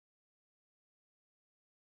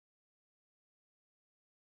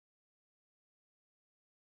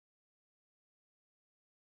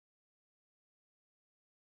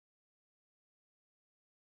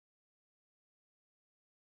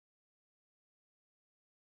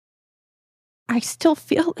I still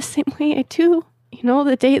feel the same way I do,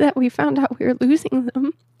 the day that we found out we were losing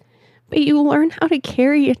them. But you learn how to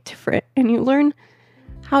carry it different, and you learn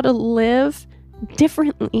how to live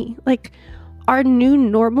differently. Like, our new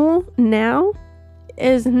normal now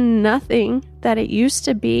is nothing that it used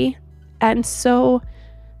to be. And so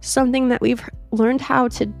something that we've learned how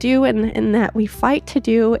to do and that we fight to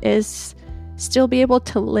do is still be able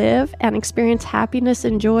to live and experience happiness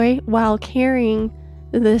and joy while carrying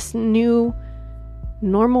this new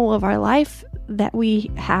normal of our life that we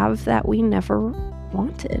have that we never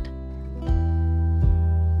wanted.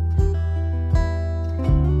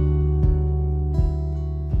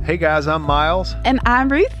 Hey guys, I'm Miles. And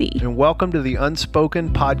I'm Ruthie. And welcome to the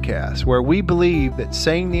Unspoken Podcast, where we believe that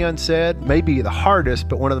saying the unsaid may be the hardest,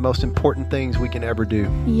 but one of the most important things we can ever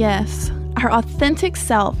do. Yes, our authentic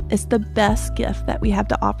self is the best gift that we have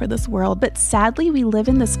to offer this world. But sadly, we live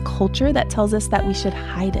in this culture that tells us that we should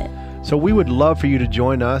hide it. So we would love for you to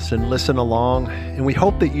join us and listen along. And we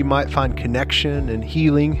hope that you might find connection and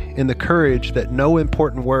healing in the courage that no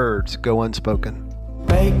important words go unspoken.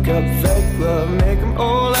 Make up fake love, make them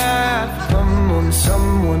all laugh. Come on,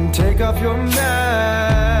 someone, take off your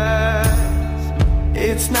mask.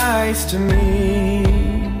 It's nice to me.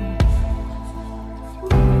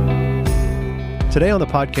 Today on the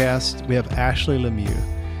podcast, we have Ashley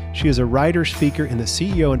Lemieux. She is a writer, speaker, and the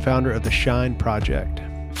CEO and founder of the Shine Project.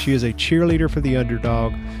 She is a cheerleader for the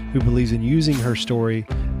underdog who believes in using her story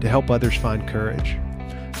to help others find courage.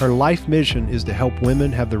 Her life mission is to help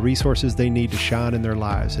women have the resources they need to shine in their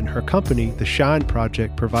lives, and her company, The Shine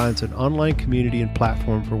Project, provides an online community and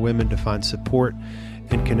platform for women to find support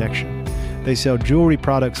and connection. They sell jewelry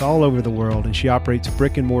products all over the world, and she operates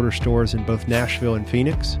brick and mortar stores in both Nashville and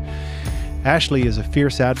Phoenix. Ashley is a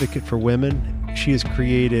fierce advocate for women. She has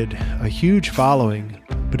created a huge following,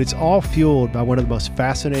 but it's all fueled by one of the most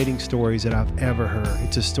fascinating stories that I've ever heard.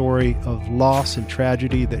 It's a story of loss and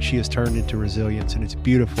tragedy that she has turned into resilience, and it's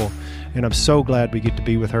beautiful. And I'm so glad we get to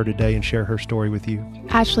be with her today and share her story with you.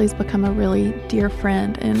 Ashley's become a really dear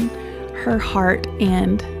friend, and her heart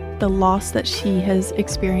and the loss that she has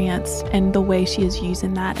experienced and the way she is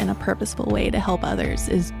using that in a purposeful way to help others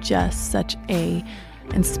is just such a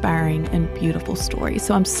inspiring and beautiful story.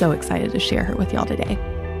 So I'm so excited to share her with y'all today.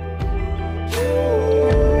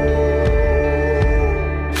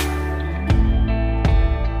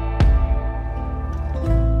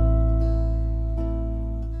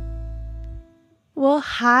 Well,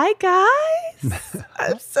 hi guys.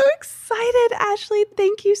 I'm so excited. Ashley,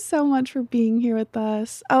 thank you so much for being here with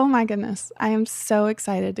us. Oh my goodness. I am so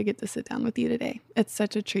excited to get to sit down with you today. It's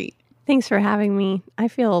such a treat. Thanks for having me. I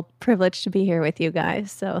feel privileged to be here with you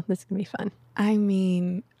guys, so this is going to be fun. I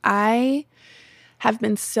mean, I have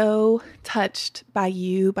been so touched by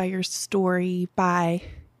you, by your story, by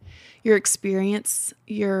your experience,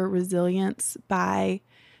 your resilience, by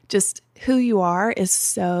just who you are is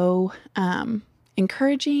so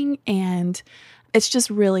encouraging, and it's just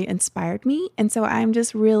really inspired me. And so I'm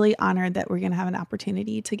just really honored that we're going to have an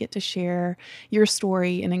opportunity to get to share your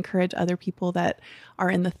story and encourage other people that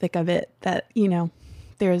are in the thick of it, that,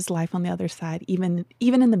 there's life on the other side. Even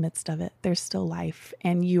in the midst of it, there's still life.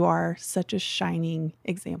 And you are such a shining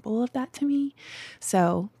example of that to me.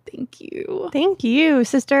 So thank you. Thank you,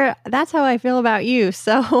 sister. That's how I feel about you.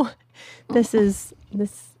 So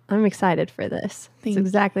I'm excited for this. It's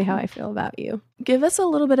exactly how I feel about you. Give us a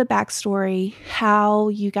little bit of backstory, how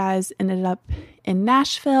you guys ended up in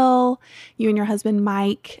Nashville, you and your husband,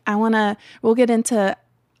 Mike. We'll get into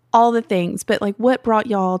all the things, but what brought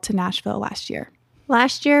y'all to Nashville last year?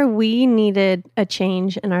 Last year, we needed a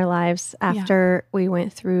change in our lives after we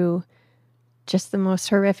went through just the most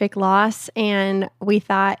horrific loss. And we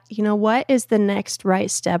thought, what is the next right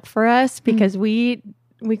step for us? Because we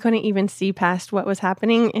couldn't even see past what was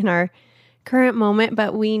happening in our current moment,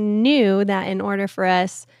 but we knew that in order for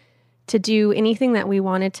us to do anything that we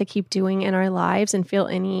wanted to keep doing in our lives and feel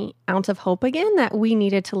any ounce of hope again, that we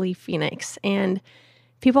needed to leave Phoenix. And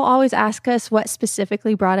people always ask us what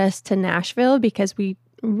specifically brought us to Nashville, because we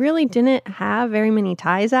really didn't have very many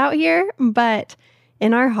ties out here, but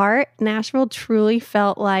in our heart, Nashville truly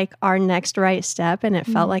felt like our next right step, and it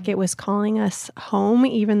felt like it was calling us home,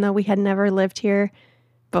 even though we had never lived here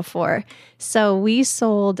before. So we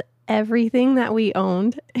sold everything that we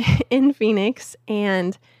owned in Phoenix,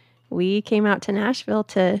 and we came out to Nashville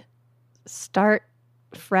to start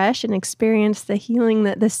fresh and experience the healing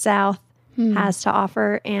that the South has to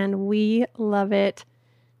offer. And we love it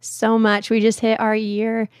so much. We just hit our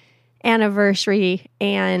year anniversary,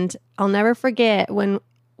 and I'll never forget when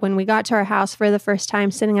we got to our house for the first time,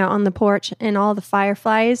 sitting out on the porch and all the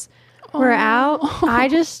fireflies were out, I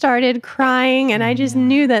just started crying, and I just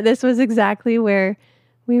knew that this was exactly where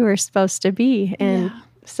we were supposed to be. And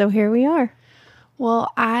so here we are.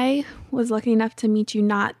 Well, I was lucky enough to meet you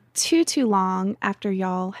not too long after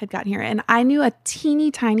y'all had gotten here. And I knew a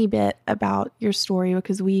teeny tiny bit about your story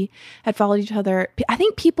because we had followed each other. I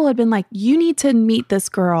think people had been like, you need to meet this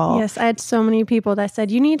girl. Yes, I had so many people that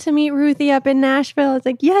said, you need to meet Ruthie up in Nashville. It's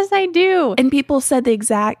like, yes, I do. And people said the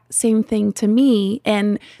exact same thing to me.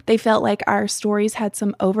 And they felt like our stories had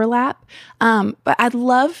some overlap. But I'd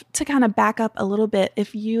love to kind of back up a little bit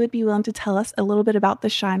if you would be willing to tell us a little bit about the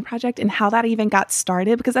Shine Project and how that even got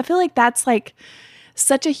started. Because I feel like that's like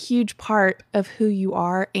such a huge part of who you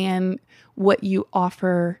are and what you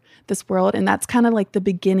offer this world. And that's kind of like the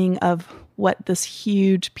beginning of what this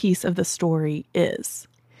huge piece of the story is.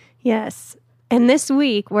 Yes. And this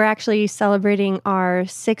week, we're actually celebrating our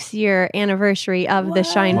 6-year anniversary of the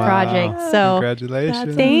Shine Project. So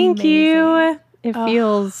congratulations. Thank you. It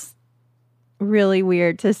feels really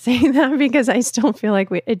weird to say that because I still feel like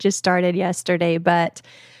it just started yesterday. But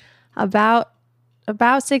about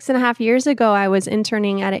 6.5 years ago, I was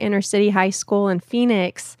interning at an inner city high school in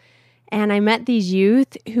Phoenix, and I met these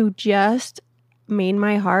youth who just made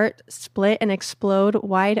my heart split and explode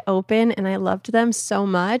wide open, and I loved them so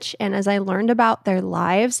much. And as I learned about their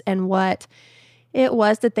lives and what it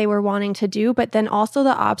was that they were wanting to do, but then also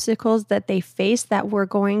the obstacles that they faced that were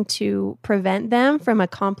going to prevent them from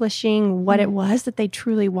accomplishing what it was that they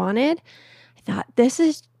truly wanted, I thought, this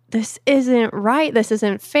isn't right. This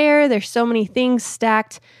isn't fair. There's so many things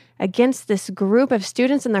stacked against this group of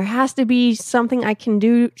students, and there has to be something I can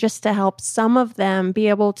do just to help some of them be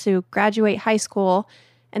able to graduate high school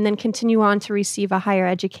and then continue on to receive a higher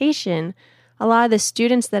education. A lot of the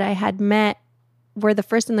students that I had met were the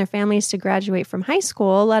first in their families to graduate from high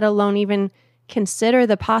school, let alone even consider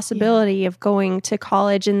the possibility of going to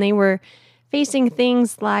college, and they were facing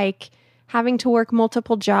things like having to work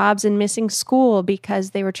multiple jobs and missing school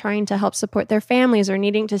because they were trying to help support their families or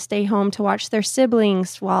needing to stay home to watch their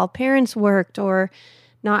siblings while parents worked, or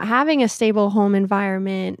not having a stable home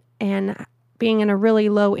environment and being in a really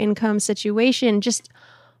low income situation. Just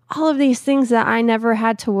all of these things that I never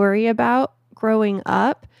had to worry about growing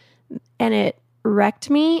up. And it wrecked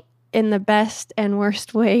me in the best and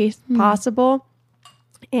worst ways possible.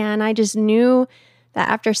 And I just knew that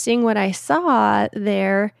after seeing what I saw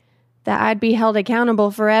there, that I'd be held accountable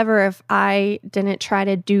forever if I didn't try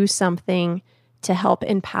to do something to help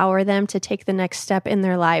empower them to take the next step in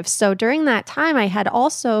their lives. So during that time, I had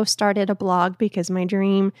also started a blog because my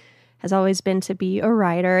dream has always been to be a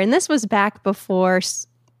writer. And this was back before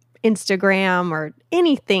Instagram or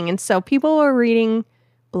anything. And so people were reading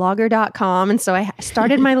blogger.com. And so I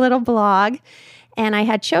started my little blog, and I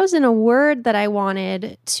had chosen a word that I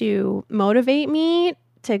wanted to motivate me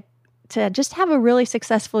to just have a really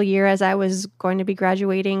successful year as I was going to be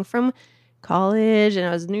graduating from college, and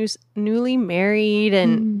I was newly married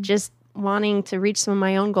and just wanting to reach some of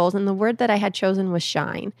my own goals. And the word that I had chosen was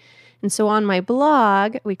shine. And so on my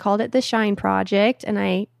blog, we called it the Shine Project, and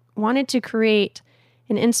I wanted to create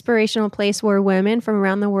an inspirational place where women from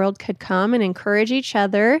around the world could come and encourage each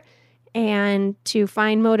other and to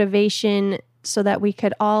find motivation so that we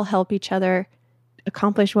could all help each other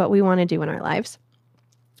accomplish what we want to do in our lives.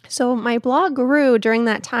 So my blog grew during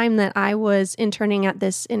that time that I was interning at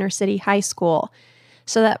this inner city high school,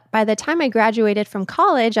 so that by the time I graduated from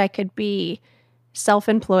college, I could be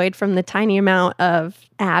self-employed from the tiny amount of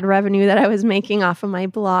ad revenue that I was making off of my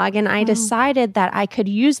blog. And I decided that I could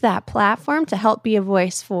use that platform to help be a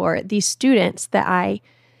voice for these students that I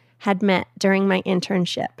had met during my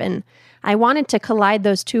internship. And I wanted to collide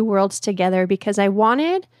those two worlds together because I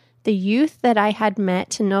wanted the youth that I had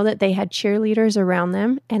met to know that they had cheerleaders around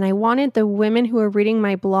them. And I wanted the women who were reading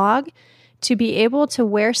my blog to be able to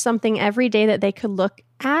wear something every day that they could look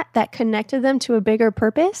at that connected them to a bigger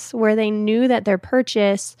purpose, where they knew that their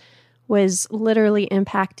purchase was literally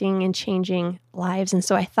impacting and changing lives. And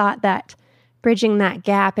so I thought that bridging that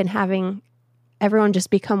gap and having everyone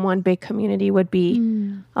just become one big community would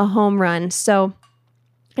be a home run. So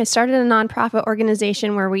I started a nonprofit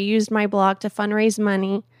organization where we used my blog to fundraise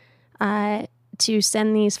money to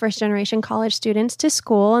send these first-generation college students to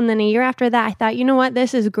school. And then a year after that, I thought, you know what,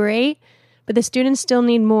 this is great, but the students still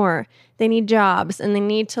need more. They need jobs, and they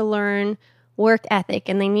need to learn work ethic,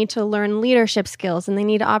 and they need to learn leadership skills, and they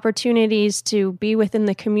need opportunities to be within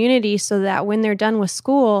the community so that when they're done with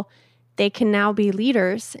school, they can now be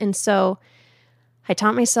leaders. And so I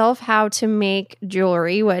taught myself how to make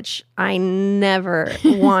jewelry, which I never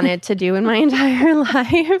wanted to do in my entire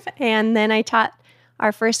life. And then I taught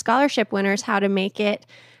our first scholarship winners how to make it.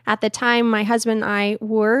 At the time, my husband and I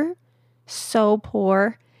were so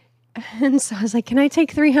poor. And so I was like, can I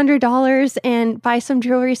take $300 and buy some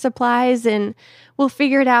jewelry supplies and we'll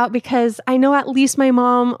figure it out, because I know at least my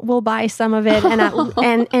mom will buy some of it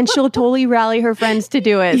and she'll totally rally her friends to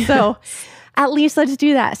do it. Yes. So at least let's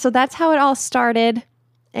do that. So that's how it all started.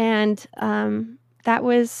 And that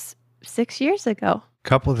was 6 years ago.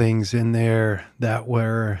 Couple of things in there that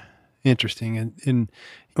were interesting. And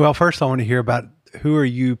well, first I want to hear about who are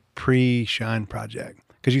you pre-Shine Project?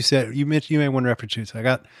 Because you said, you made one reference to it. So I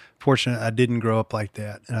got fortunate I didn't grow up like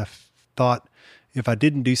that. And I thought if I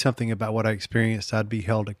didn't do something about what I experienced, I'd be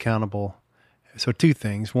held accountable. So two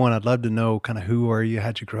things. One, I'd love to know kind of who were you,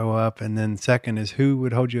 how'd you grow up? And then second is who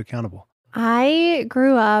would hold you accountable? I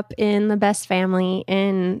grew up in the best family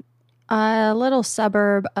in a little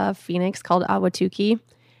suburb of Phoenix called Ahwatukee.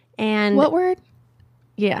 And what word?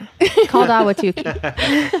 Yeah, called Ahwatukee.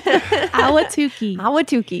 Ahwatukee.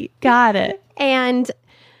 Ahwatukee. Got it. And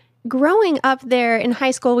growing up there in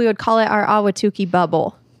high school, we would call it our Ahwatukee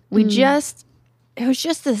bubble. It was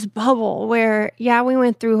just this bubble where, yeah, we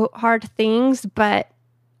went through hard things, but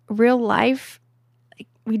real life,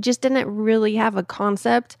 we just didn't really have a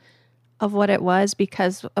concept of what it was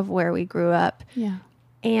because of where we grew up. Yeah.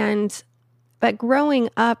 But growing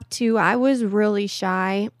up too, I was really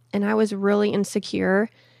shy and I was really insecure,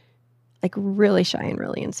 like really shy and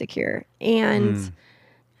really insecure. And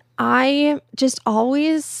I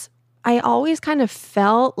always kind of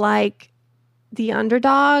felt like the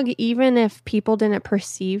underdog, even if people didn't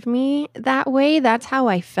perceive me that way. That's how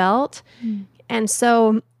I felt. And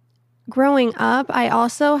so growing up, I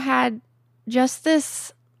also had just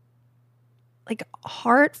this like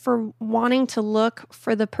heart for wanting to look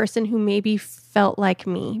for the person who maybe felt like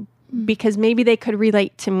me, because maybe they could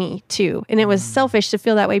relate to me too. And it was selfish to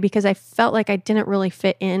feel that way because I felt like I didn't really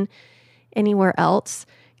fit in anywhere else.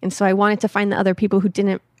 And so I wanted to find the other people who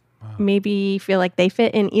didn't maybe feel like they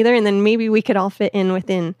fit in either. And then maybe we could all fit in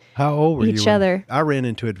within How old were each you other. I ran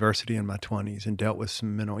into adversity in my 20s and dealt with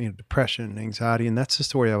some mental depression and anxiety. And that's the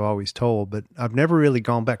story I've always told. But I've never really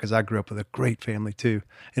gone back because I grew up with a great family too.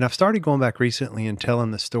 And I've started going back recently and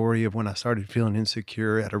telling the story of when I started feeling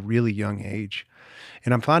insecure at a really young age.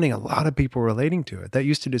 And I'm finding a lot of people relating to it. That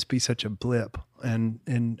used to just be such a blip.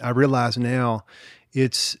 And I realize now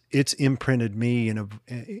it's imprinted me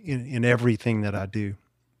in everything that I do.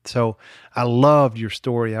 So I loved your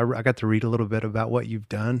story. I got to read a little bit about what you've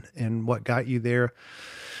done and what got you there.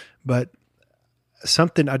 But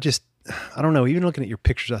something I don't know, even looking at your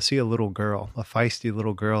pictures, I see a little girl, a feisty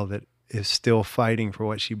little girl that is still fighting for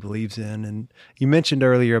what she believes in. And you mentioned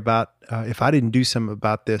earlier about if I didn't do something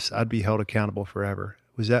about this, I'd be held accountable forever.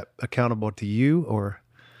 Was that accountable to you or?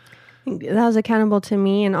 That was accountable to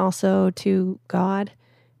me and also to God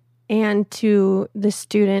and to the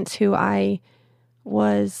students who I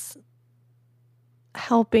was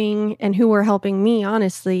helping and who were helping me,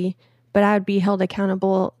 honestly, but I would be held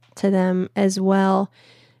accountable to them as well.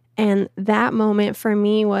 And that moment for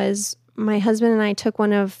me was my husband and I took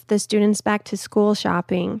one of the students back to school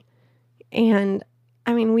shopping. And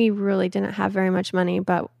I mean, we really didn't have very much money,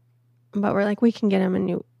 but we're like, we can get him a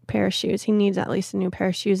new pair of shoes. He needs at least a new pair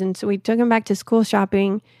of shoes. And so we took him back to school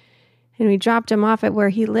shopping and we dropped him off at where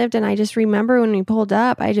he lived. And I just remember when we pulled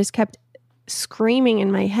up, I just kept screaming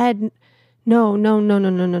in my head, no,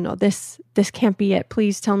 this can't be it.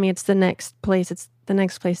 Please tell me it's the next place. It's the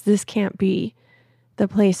next place. This can't be the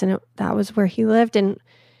place. And that was where he lived. And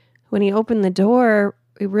when he opened the door,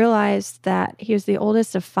 we realized that he was the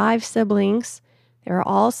oldest of 5 siblings. They were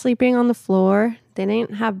all sleeping on the floor. They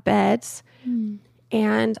didn't have beds.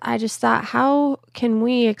 And I just thought, how can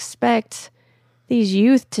we expect these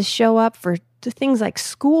youth to show up for things like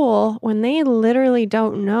school when they literally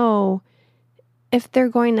don't know if they're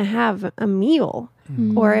going to have a meal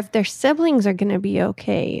or if their siblings are going to be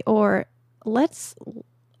okay, or this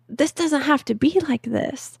doesn't have to be like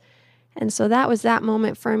this. And so that was that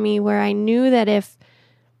moment for me where I knew that if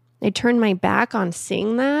I turned my back on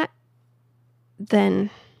seeing that, then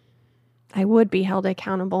I would be held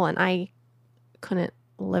accountable, and I couldn't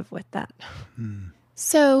live with that.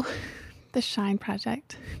 So the Shine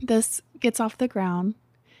Project, this gets off the ground,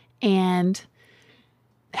 and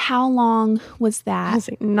how long was that? I was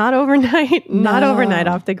like, not overnight, not overnight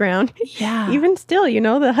off the ground. Yeah. Even still,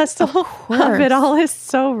 the hustle of it all is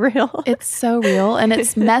so real. It's so real, and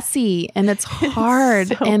it's messy, and it's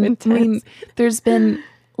hard. It's so and intense. I mean, there's been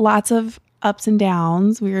lots of ups and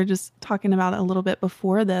downs. We were just talking about it a little bit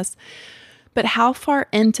before this. But how far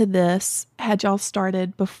into this had y'all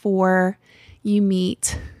started before you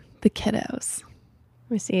meet the kiddos?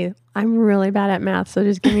 me see. I'm really bad at math, so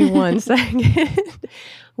just give me 1 second.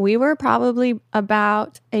 We were probably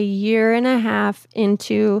about a year and a half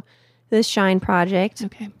into the Shine Project.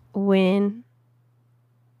 Okay. When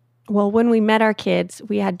we met our kids,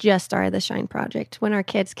 we had just started the Shine Project. When our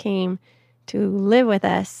kids came to live with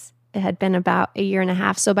us, it had been about a year and a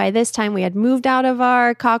half. So by this time, we had moved out of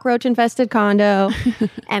our cockroach-infested condo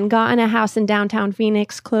and gotten a house in downtown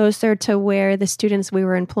Phoenix closer to where the students we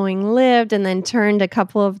were employing lived, and then turned a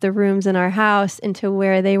couple of the rooms in our house into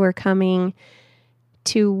where they were coming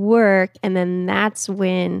to work. And then that's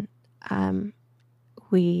when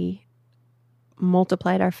we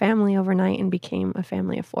multiplied our family overnight and became a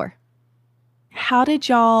family of 4. How did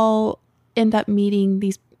y'all end up meeting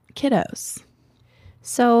these kiddos?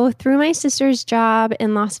 So through my sister's job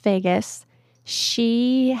in Las Vegas,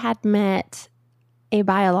 she had met a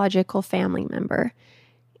biological family member.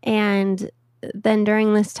 And then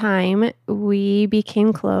during this time, we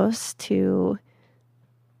became close to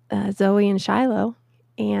Zoe and Shiloh.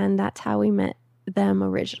 And that's how we met them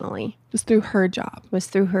originally. Just through her job? Was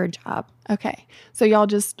through her job. Okay. So y'all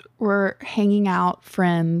just were hanging out,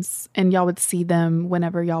 friends, and y'all would see them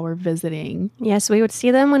whenever y'all were visiting. Yes, we would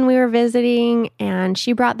see them when we were visiting, and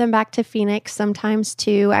she brought them back to Phoenix sometimes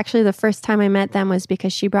too. Actually, the first time I met them was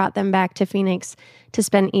because she brought them back to Phoenix to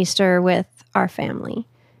spend Easter with our family.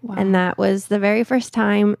 Wow. And that was the very first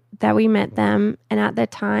time that we met them. And at the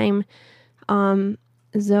time,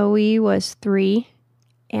 Zoe was 3.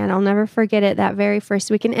 And I'll never forget it, that very first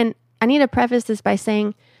weekend. And I need to preface this by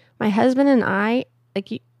saying my husband and I, like,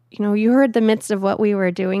 you heard the midst of what we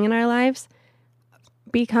were doing in our lives.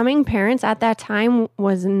 Becoming parents at that time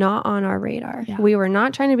was not on our radar. Yeah. We were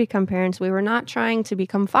not trying to become parents. We were not trying to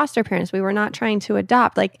become foster parents. We were not trying to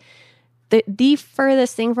adopt. Like, the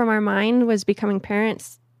furthest thing from our mind was becoming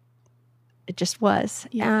parents. It just was.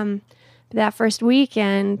 Yeah. That first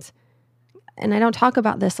weekend, and I don't talk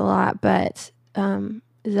about this a lot, but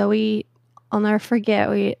Zoe, I'll never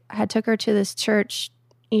forget, we had took her to this church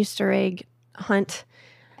Easter egg hunt,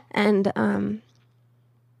 and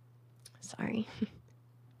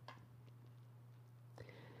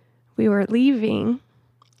we were leaving,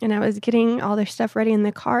 and I was getting all their stuff ready in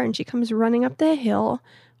the car, and she comes running up the hill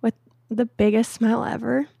with the biggest smile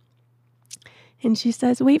ever, and she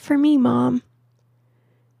says, "Wait for me, Mom."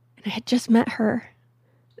 And I had just met her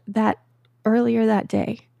earlier that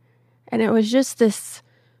day, and it was just this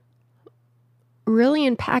really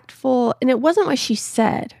impactful, and it wasn't what she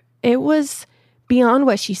said. It was beyond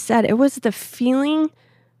what she said. It was the feeling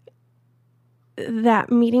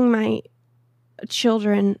that meeting my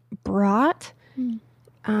children brought.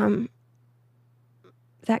 That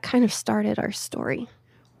kind of started our story.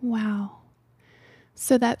 Wow.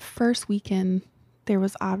 So that first weekend, there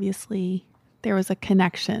was a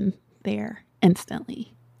connection there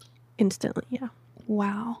instantly. Instantly, yeah.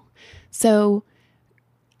 Wow. So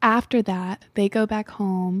after that, they go back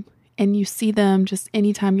home and you see them just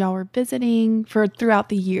anytime y'all were visiting throughout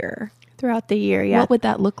the year. Throughout the year, yeah. What would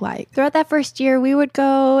that look like? Throughout that first year, we would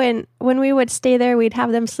go, and when we would stay there, we'd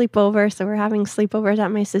have them sleep over. So we're having sleepovers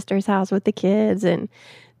at my sister's house with the kids, and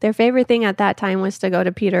their favorite thing at that time was to go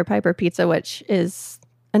to Peter Piper Pizza, which is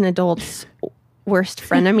an adult's worst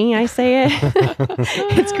frenemy, I say it.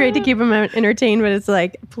 It's great to keep them entertained, but it's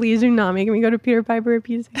like, please do not make me go to Peter Piper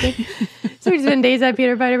Pizza. So we'd spend days at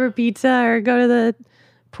Peter Piper Pizza, or go to the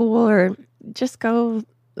pool, or just go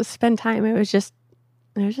spend time. It was just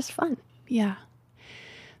fun. Yeah.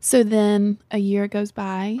 So then a year goes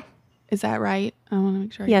by. Is that right? I want to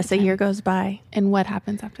make sure. Yes, a year goes by. And what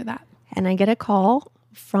happens after that? And I get a call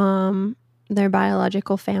from their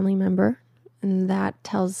biological family member, and that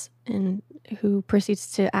who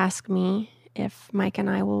proceeds to ask me if Mike and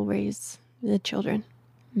I will raise the children,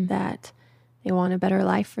 that they want a better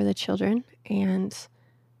life for the children, and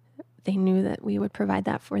they knew that we would provide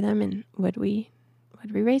that for them, and would we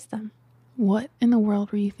raise them. What in the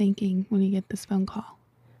world were you thinking when you get this phone call?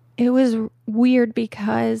 It was weird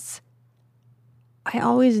because I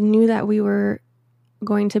always knew that we were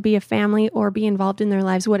going to be a family or be involved in their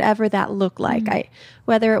lives, whatever that looked like.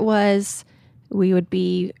 Whether it was we would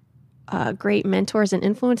be great mentors and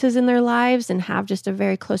influences in their lives and have just a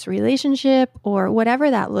very close relationship, or whatever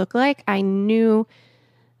that looked like, I knew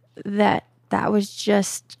that was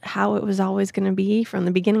just how it was always going to be from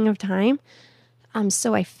the beginning of time.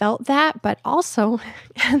 So I felt that, but also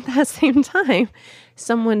at that same time,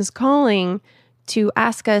 someone's calling to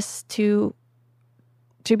ask us to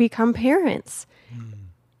become parents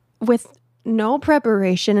with no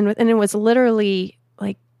preparation. And it was literally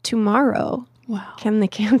like, tomorrow, wow, can the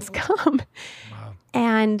kids come? Wow.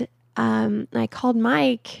 And I called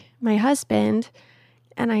Mike, my husband,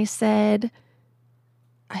 And I said,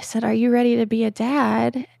 are you ready to be a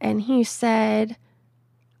dad? And he said,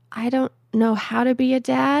 I don't know how to be a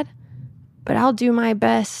dad, but I'll do my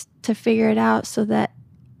best to figure it out so that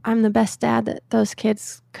I'm the best dad that those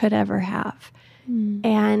kids could ever have.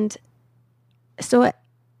 And so I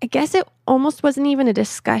guess it almost wasn't even a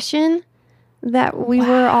discussion that we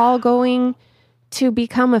were all going to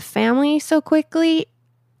become a family so quickly.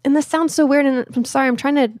 And this sounds so weird, and I'm sorry, I'm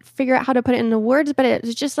trying to figure out how to put it into words, but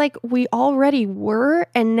it's just like we already were,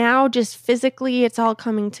 and now just physically it's all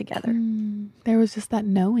coming together. There was just that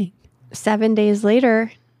knowing. 7 days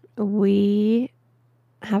later, we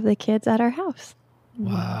have the kids at our house.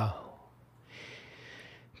 Wow.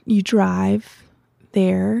 You drive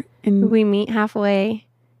there and We meet halfway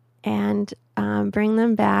and bring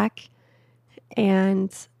them back.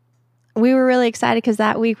 And we were really excited because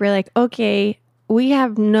that week we're like, okay, we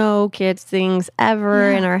have no kids things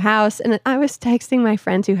ever in our house. And I was texting my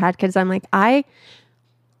friends who had kids. I'm like, I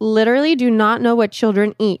literally do not know what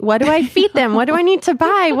children eat. What do I feed them? What do I need to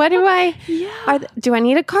buy? What do I, do I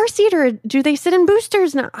need a car seat or do they sit in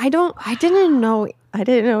boosters? No, I didn't know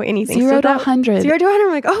anything. 0 to 100. 0 to 100.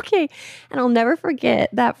 I'm like, okay. And I'll never forget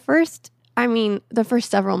that the first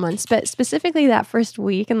several months, but specifically that first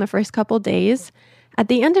week and the first couple days. At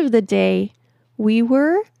the end of the day, we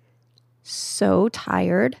were so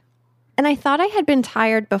tired. And I thought I had been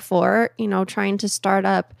tired before, trying to start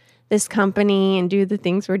up this company and do the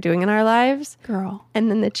things we're doing in our lives. Girl. And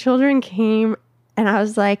then the children came and I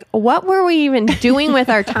was like, what were we even doing with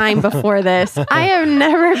our time before this? I have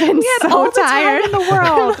never been so tired in the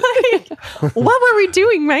world. Like, what were we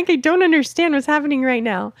doing, Mike? I don't understand what's happening right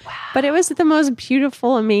now. Wow. But it was the most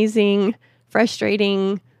beautiful, amazing,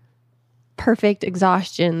 frustrating, perfect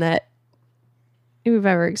exhaustion that we've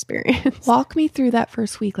ever experienced. Walk me through that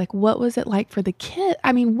first week. Like, what was it like for the kid?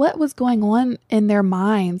 I mean, what was going on in their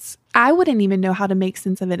minds? I wouldn't even know how to make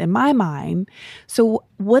sense of it in my mind. So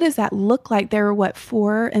what does that look like? They were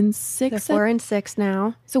 4 and 6? They're 4 and 6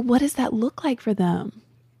 now. So what does that look like for them?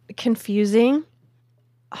 Confusing,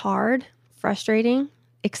 hard, frustrating,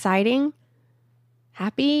 exciting,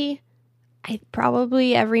 happy.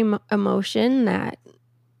 Probably every emotion that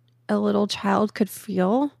a little child could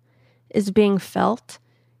feel is being felt.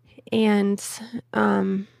 And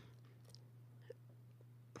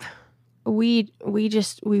we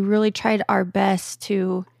really tried our best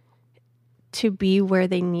to be where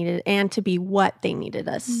they needed and to be what they needed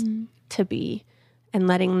us to be, and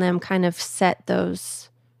letting them kind of set those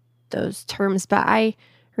terms. But I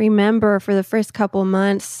remember for the first couple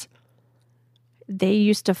months, they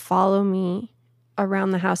used to follow me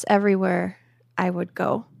around the house everywhere I would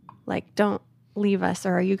go. Like, don't leave us,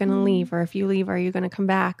 or are you going to leave? Or if you leave, are you going to come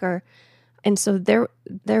back? And so there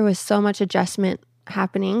was so much adjustment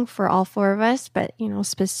happening for all 4 of us, but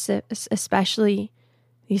especially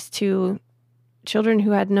these 2 children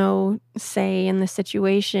who had no say in the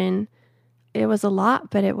situation. It was a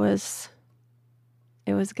lot, but it was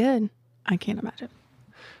good. I can't imagine.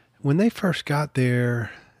 When they first got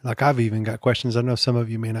there, like, I've even got questions I know some of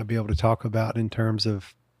you may not be able to talk about in terms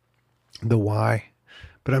of the why,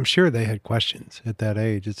 but I'm sure they had questions at that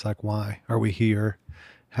age. It's like, why are we here?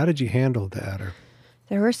 How did you handle that? Or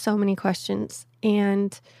there were so many questions,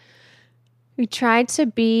 and we tried to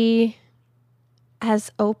be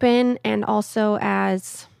as open and also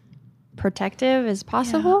as protective as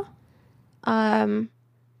possible. Yeah.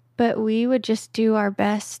 But we would just do our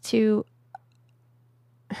best to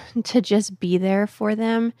just be there for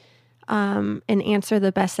them, and answer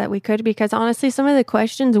the best that we could, because honestly, some of the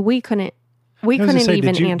questions we couldn't even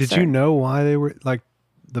answer. Did you know why they were, like,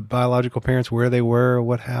 the biological parents, where they were,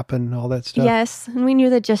 what happened, all that stuff? Yes, and we knew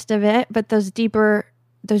the gist of it, but those deeper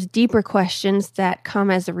questions that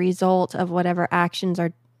come as a result of whatever actions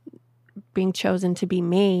are being chosen to be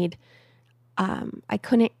made, I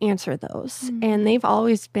couldn't answer those. And they've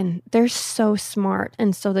always been, they're so smart.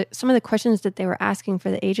 And so some of the questions that they were asking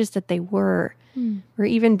for the ages that they were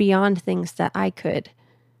even beyond things that I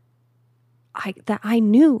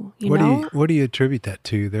knew, What do you attribute that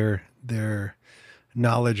to? Their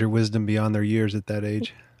knowledge or wisdom beyond their years at that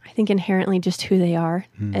age? I think inherently just who they are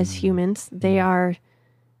as humans. They are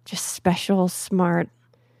just special, smart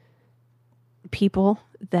people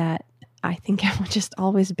that I think have just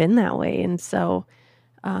always been that way. And so,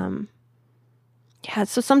 so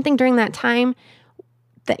something during that time,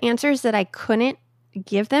 the answers that I couldn't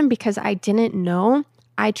give them because I didn't know,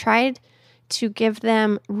 I tried to give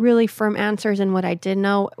them really firm answers in what I did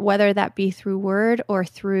know, whether that be through word or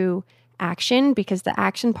through action, because the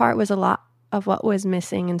action part was a lot of what was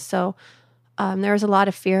missing. And so there was a lot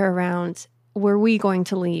of fear around were we going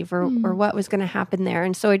to leave or what was going to happen there.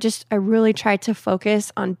 And so I really tried to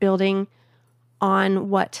focus on building on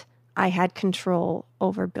what I had control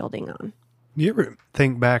over building on. You ever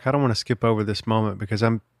think back, I don't want to skip over this moment because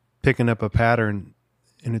I'm picking up a pattern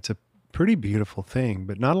and it's a pretty beautiful thing,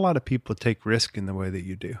 but not a lot of people take risk in the way that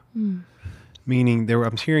you do. Meaning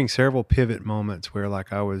I'm hearing several pivot moments where like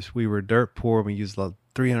we were dirt poor. We used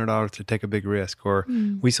 $300 to take a big risk, or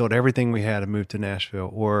we sold everything we had and moved to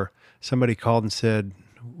Nashville, or somebody called and said,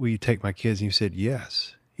 will you take my kids? And you said,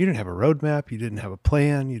 yes. You didn't have a roadmap. You didn't have a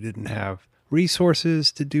plan. You didn't have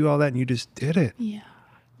resources to do all that. And you just did it. Yeah.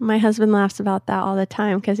 My husband laughs about that all the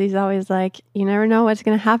time because he's always like, you never know what's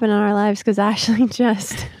going to happen in our lives because Ashley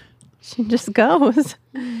she just goes.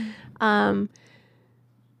 And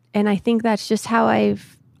I think that's just how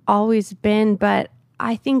I've always been. But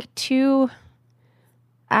I think too,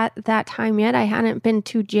 at that time yet, I hadn't been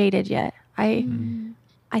too jaded yet. I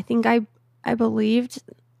think I believed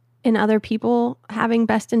in other people having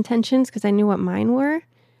best intentions because I knew what mine were.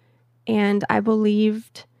 And I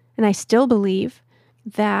believed, and I still believe,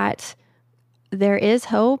 that there is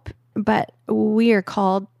hope, but we are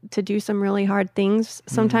called to do some really hard things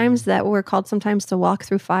sometimes, that we're called sometimes to walk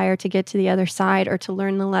through fire to get to the other side or to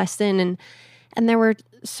learn the lesson. And there were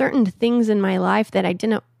certain things in my life that I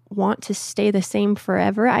didn't want to stay the same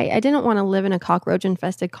forever. I didn't want to live in a cockroach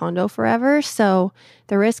infested condo forever. So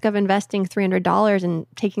the risk of investing $300 and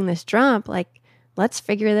taking this jump, like, let's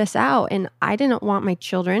figure this out. And I didn't want my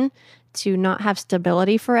children to not have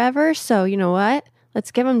stability forever. So you know what?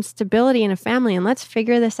 Let's give them stability in a family and let's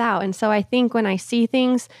figure this out. And so I think when I see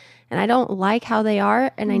things and I don't like how they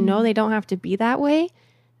are, and I know they don't have to be that way,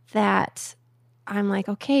 that I'm like,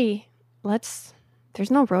 okay, there's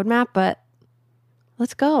no roadmap, but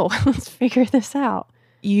let's go. Let's figure this out.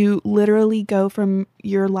 You literally go from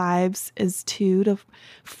your lives as 2 to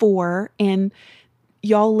 4, and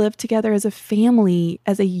y'all live together as a family,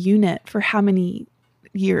 as a unit for how many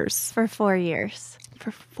years? For 4 years.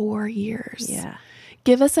 For 4 years. Yeah.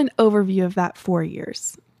 Give us an overview of that 4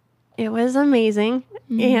 years. It was amazing.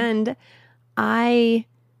 And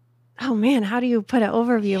oh man, how do you put an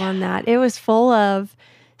overview on that? It was full of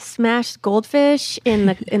smashed goldfish in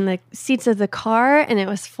the seats of the car, and it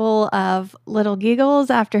was full of little giggles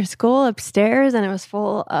after school upstairs, and it was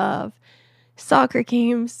full of soccer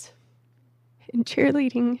games and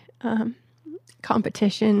cheerleading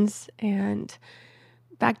competitions and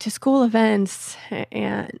back to school events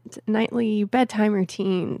and nightly bedtime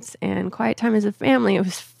routines and quiet time as a family. It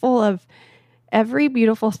was full of every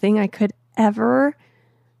beautiful thing I could ever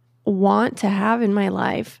want to have in my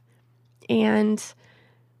life. And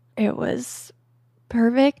it was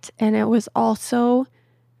perfect. And it was also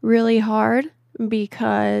really hard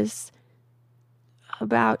because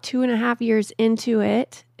about 2.5 years into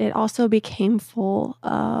it, it also became full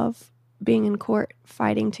of being in court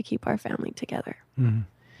fighting to keep our family together.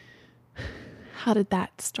 How did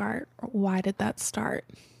that start? Or why did that start?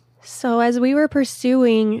 So as we were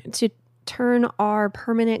pursuing to turn our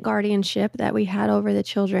permanent guardianship that we had over the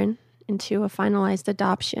children into a finalized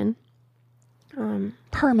adoption.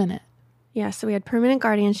 Permanent. Yeah, so we had permanent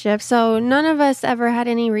guardianship. So none of us ever had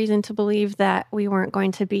any reason to believe that we weren't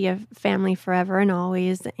going to be a family forever and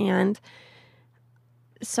always. And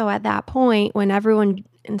so at that point, when everyone,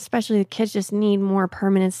 and especially the kids, just need more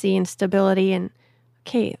permanency and stability, and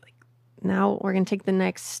okay, now we're going to take the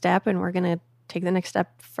next step, and we're going to take the next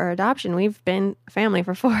step for adoption. We've been a family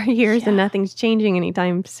for 4 years and nothing's changing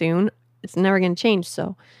anytime soon. It's never going to change.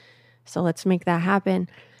 So let's make that happen.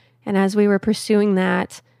 And as we were pursuing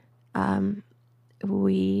that,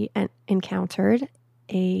 we encountered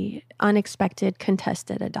a unexpected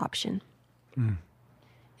contested adoption.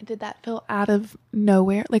 Did that feel out of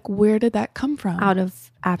nowhere? Like, where did that come from? Out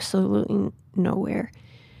of absolutely nowhere.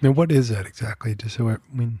 Now, what is that exactly? Just so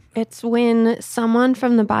it's when someone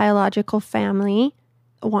from the biological family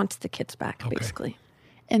wants the kids back, basically.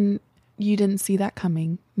 And you didn't see that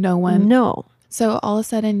coming? No one? No. So all of a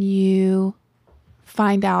sudden you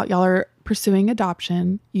find out y'all are pursuing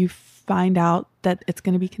adoption. You find out that it's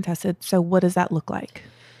going to be contested. So what does that look like?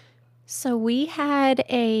 So we had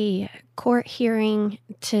a court hearing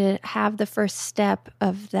to have the first step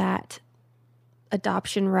of that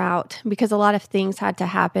adoption route, because a lot of things had to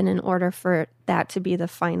happen in order for that to be the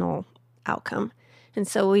final outcome. And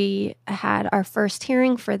so we had our first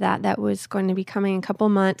hearing for that was going to be coming in a couple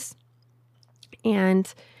months.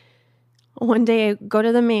 And one day I go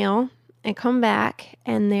to the mail and come back,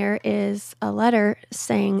 and there is a letter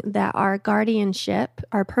saying that our guardianship,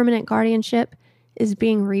 our permanent guardianship, is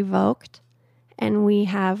being revoked, and we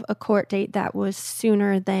have a court date that was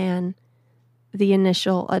sooner than the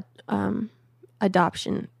initial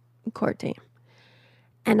adoption court date.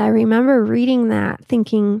 And I remember reading that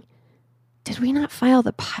thinking, did we not file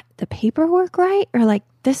the paperwork right? Or like,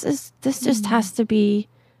 this just has to be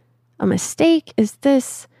a mistake. Is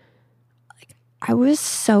this, like, I was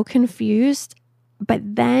so confused.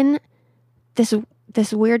 But then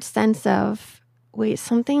this weird sense of, wait,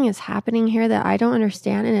 something is happening here that I don't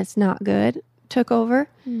understand and it's not good took over.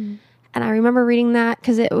 And I remember reading that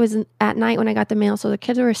because it was at night when I got the mail. So the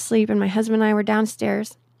kids were asleep and my husband and I were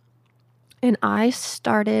downstairs. And I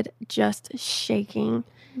started just shaking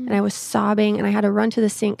and I was sobbing and I had to run to the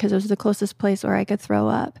sink because it was the closest place where I could throw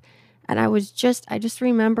up. And I just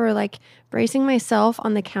remember like bracing myself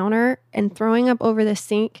on the counter and throwing up over the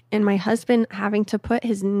sink and my husband having to put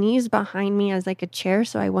his knees behind me as like a chair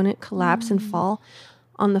so I wouldn't collapse and fall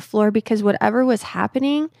on the floor because whatever was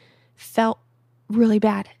happening felt really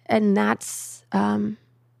bad. And that's when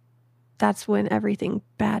everything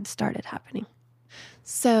bad started happening.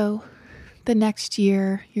 So the next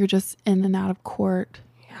year, you're just in and out of court.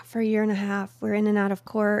 Yeah, for a year and a half, we're in and out of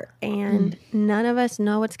court, and none of us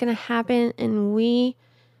know what's going to happen. And we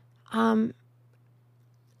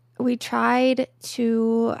tried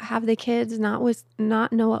to have the kids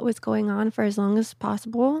not know what was going on for as long as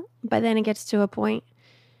possible. But then it gets to a point,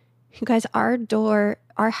 you guys, our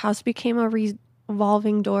house became a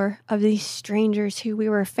revolving door of these strangers who we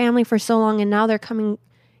were a family for so long, and now they're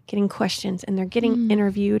getting questions and they're getting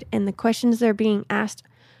interviewed, and the questions they're being asked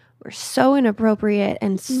were so inappropriate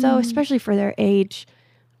and so, especially for their age.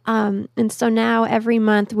 And so now every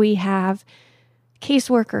month we have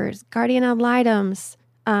caseworkers, guardian ad litems,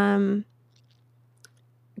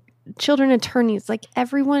 children attorneys, like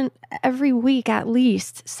everyone, every week at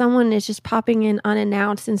least, someone is just popping in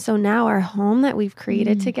unannounced. And so now our home that we've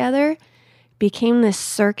created together became this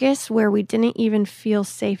circus where we didn't even feel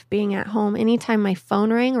safe being at home. Anytime my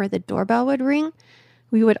phone rang or the doorbell would ring,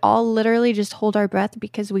 we would all literally just hold our breath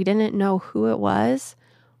because we didn't know who it was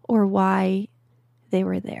or why they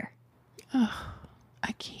were there. Oh,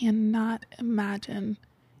 I cannot imagine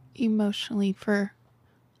emotionally for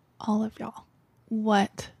all of y'all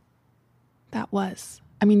what that was.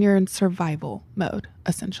 I mean, you're in survival mode,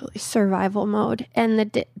 essentially. Survival mode. And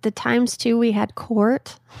the times too we had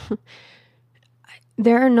court,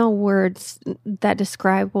 there are no words that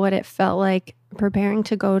describe what it felt like preparing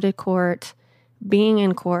to go to court, being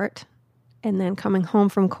in court, and then coming home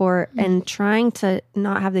from court and trying to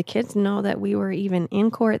not have the kids know that we were even in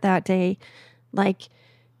court that day. Like,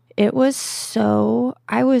 I was so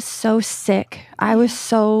sick. We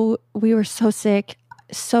were so sick,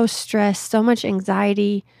 so stressed, so much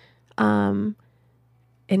anxiety. And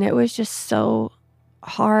it was just so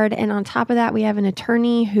hard. And on top of that, we have an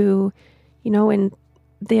attorney who, in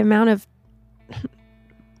the amount of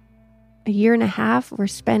a year and a half, we're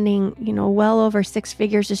spending, well over 6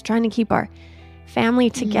 figures just trying to keep our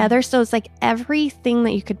family together. So it's like everything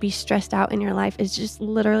that you could be stressed out in your life is just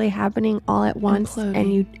literally happening all at once,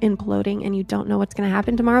 and you imploding, and you don't know what's going to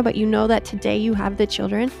happen tomorrow, but you know that today you have the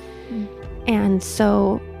children. And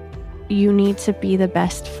so you need to be the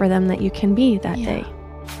best for them that you can be that day.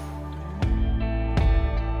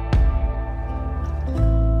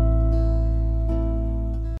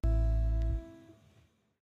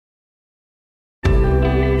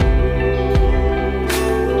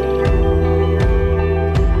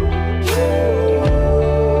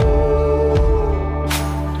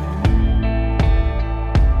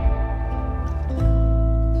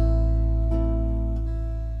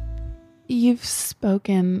 You've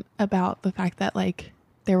spoken about the fact that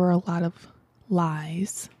there were a lot of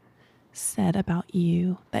lies said about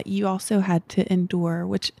you that you also had to endure,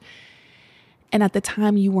 and at the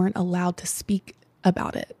time you weren't allowed to speak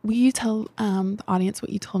about it. Will you tell the audience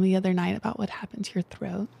what you told me the other night about what happened to your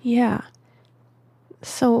throat? Yeah.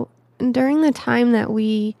 So during the time that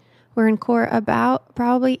we were in court, about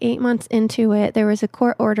probably 8 months into it, there was a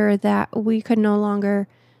court order that we could no longer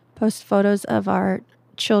post photos of our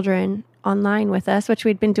children online with us, which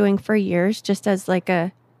we'd been doing for years, just as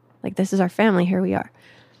this is our family, here we are.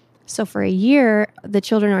 So for a year, the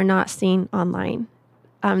children are not seen online.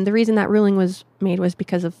 The reason that ruling was made was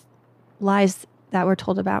because of lies that were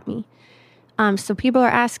told about me. So people are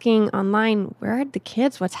asking online, where are the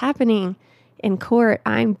kids? What's happening? In court,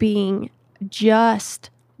 I'm being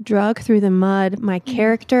just drug through the mud. My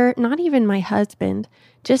character, not even my husband,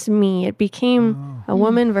 just me. It became a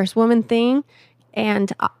woman versus woman thing.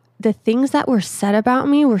 And the things that were said about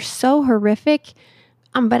me were so horrific,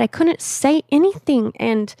 but I couldn't say anything.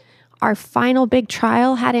 And our final big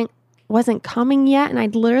trial wasn't coming yet, and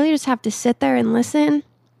I'd literally just have to sit there and listen.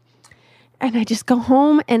 And I just go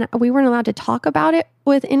home, and we weren't allowed to talk about it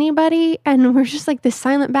with anybody. And we're just like this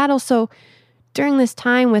silent battle. So during this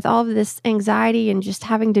time with all of this anxiety and just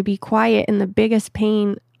having to be quiet and the biggest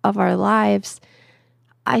pain of our lives,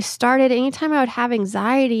 I started, anytime I would have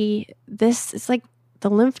anxiety, it's like the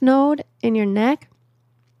lymph node in your neck.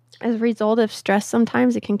 As a result of stress,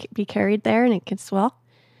 sometimes it can be carried there and it can swell.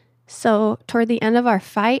 So toward the end of our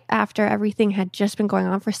fight, after everything had just been going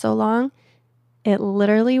on for so long, it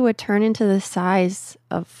literally would turn into the size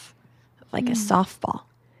of like a softball.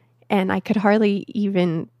 And I could hardly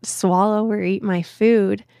even swallow or eat my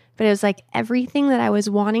food. But it was like everything that I was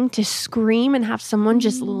wanting to scream and have someone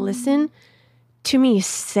just listen to me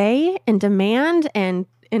say and demand and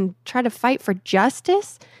try to fight for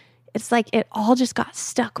justice. It's like it all just got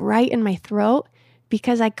stuck right in my throat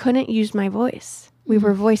because I couldn't use my voice. We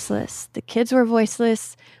were voiceless. The kids were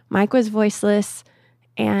voiceless. Mike was voiceless.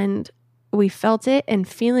 And we felt it, and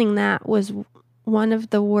feeling that was one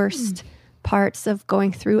of the worst parts of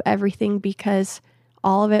going through everything, because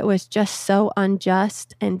all of it was just so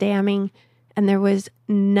unjust and damning, and there was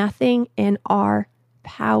nothing in our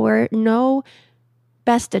power. No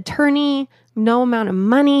best attorney, no amount of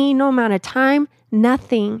money, no amount of time,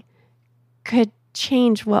 nothing could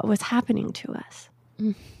change what was happening to us.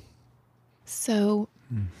 So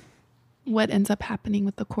what ends up happening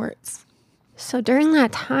with the courts? So during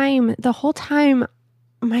that time, the whole time,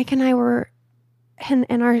 Mike and I were, and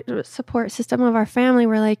our support system of our family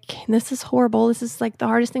were like, this is horrible. This is like the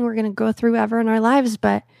hardest thing we're going to go through ever in our lives,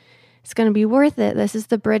 but it's going to be worth it. This is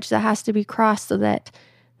the bridge that has to be crossed so that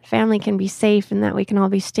the family can be safe and that we can all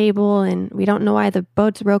be stable. And we don't know why the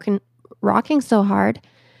boat's rocking so hard,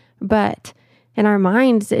 but in our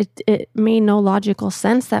minds, it made no logical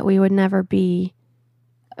sense that we would never be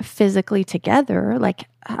physically together. Like,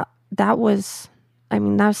 that was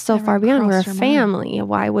so far beyond. We're a family.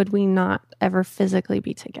 Why would we not ever physically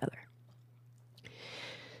be together?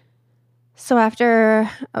 So after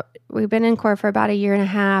we've been in court for about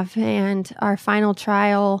 1.5 years, and our final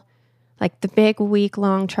trial, like the big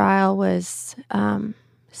week-long trial, was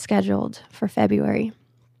scheduled for February.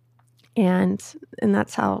 And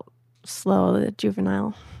that's how slow the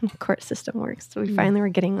juvenile court system works. So we finally were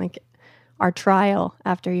getting like our trial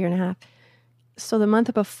after 1.5 years. So the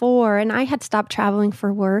month before, and I had stopped traveling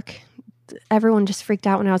for work. Everyone just freaked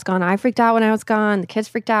out when I was gone. I freaked out when I was gone. The kids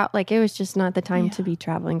freaked out. Like, it was just not the time to be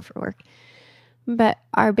traveling for work. But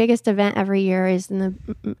our biggest event every year is in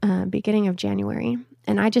the beginning of January.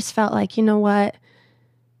 And I just felt like, you know what?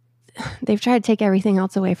 They've tried to take everything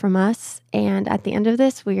else away from us. And at the end of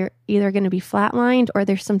this, we're either going to be flatlined, or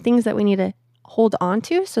there's some things that we need to hold on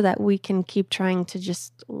to so that we can keep trying to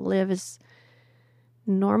just live as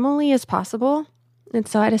normally as possible. And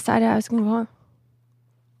so I decided I was going to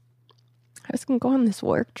go on this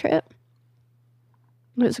work trip.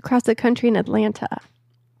 It was across the country in Atlanta.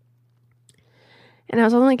 And I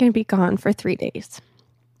was only going to be gone for 3 days.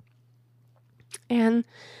 And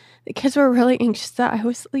the kids were really anxious that I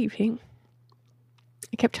was leaving.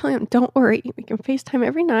 I kept telling them, don't worry, we can FaceTime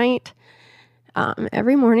every night,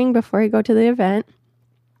 every morning before I go to the event.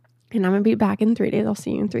 And I'm going to be back in 3 days. I'll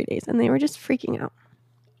see you in 3 days. And they were just freaking out.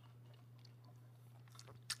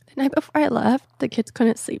 The night before I left, the kids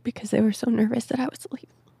couldn't sleep because they were so nervous that I was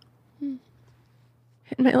leaving.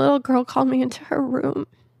 And my little girl called me into her room.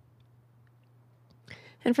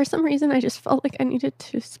 And for some reason, I just felt like I needed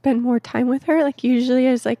to spend more time with her. Like, usually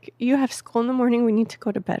I was like, you have school in the morning. We need to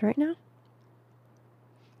go to bed right now.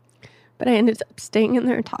 But I ended up staying in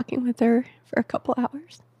there and talking with her for a couple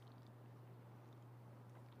hours.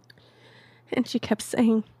 And she kept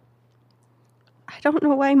saying, I don't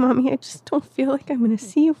know why, Mommy. I just don't feel like I'm going to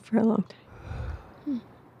see you for a long time.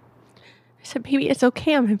 I said, baby, it's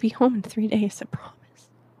okay. I'm going to be home in 3 days, I promise.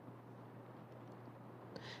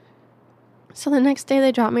 So the next day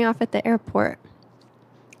they dropped me off at the airport.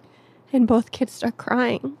 And both kids start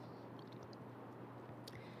crying.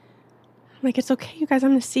 I'm like, it's okay, you guys. I'm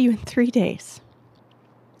going to see you in 3 days.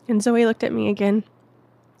 And Zoe looked at me again.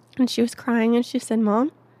 And she was crying. And she said,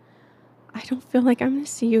 Mom, I don't feel like I'm going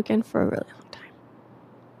to see you again for a really long time.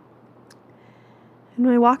 And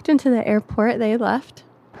when I walked into the airport, they left.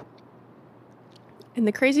 And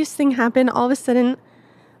the craziest thing happened. All of a sudden,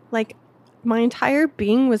 like, my entire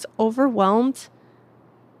being was overwhelmed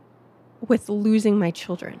with losing my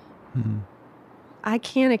children. Mm-hmm. I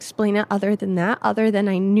can't explain it other than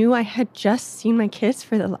I knew I had just seen my kids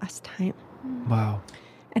for the last time. Wow.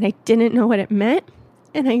 And I didn't know what it meant.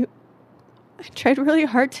 And I tried really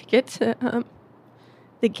hard to get to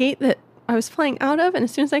the gate that I was flying out of. And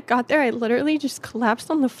as soon as I got there, I literally just collapsed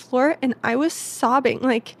on the floor and I was sobbing.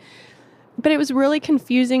 Like, But it was really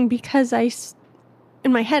confusing because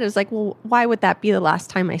in my head, it was like, well, why would that be the last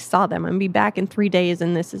time I saw them? I'm going to be back in 3 days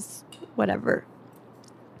and this is whatever.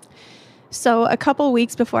 So a couple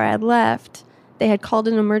weeks before I had left, they had called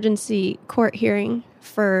an emergency court hearing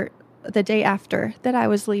for the day after that I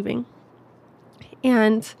was leaving.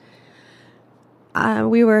 And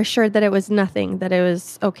we were assured that it was nothing, that it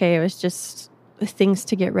was okay. It was just things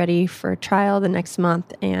to get ready for trial the next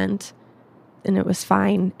month, and it was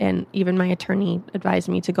fine. And even my attorney advised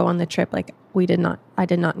me to go on the trip. Like I did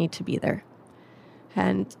not need to be there.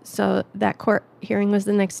 And so that court hearing was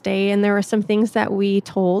the next day, and there were some things that we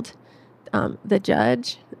told the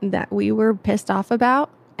judge that we were pissed off about,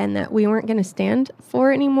 and that we weren't going to stand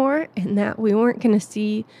for anymore, and that we weren't going to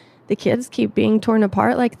see the kids keep being torn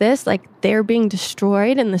apart like this, like they're being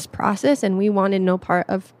destroyed in this process, and we wanted no part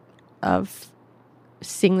of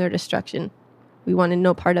seeing their destruction. We wanted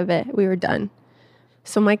no part of it. We were done.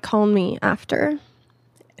 So Mike called me after,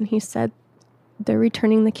 and he said, they're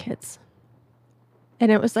returning the kids.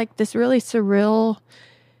 And it was like this really surreal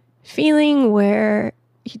feeling where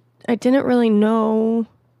I didn't really know.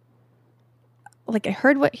 Like, I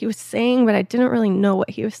heard what he was saying, but I didn't really know what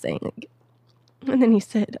he was saying. And then he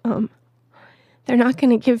said, they're not going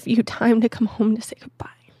to give you time to come home to say goodbye.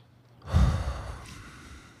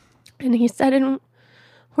 And he said, and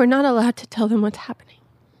we're not allowed to tell them what's happening.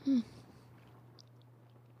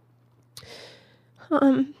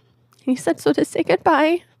 He said, so to say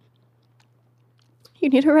goodbye, you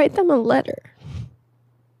need to write them a letter.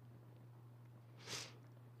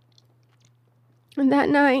 And that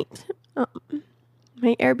night,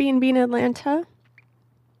 my Airbnb in Atlanta,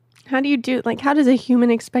 how does a human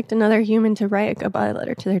expect another human to write a goodbye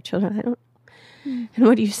letter to their children? I don't know. And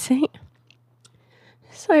what do you say?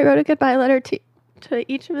 So I wrote a goodbye letter to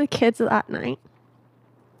each of the kids that night.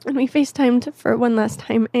 And we FaceTimed for one last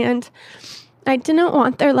time. And I didn't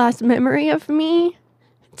want their last memory of me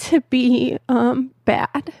to be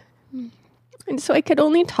bad. And so I could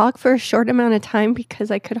only talk for a short amount of time because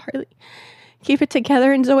I could hardly keep it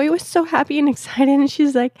together. And Zoe was so happy and excited. And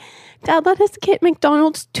she's like, Dad, let us get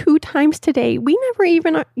McDonald's 2 times today. We never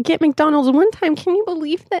even get McDonald's 1 time. Can you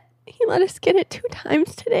believe that he let us get it 2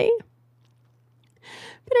 times today?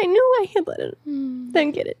 But I knew I had let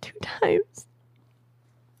them get it 2 times.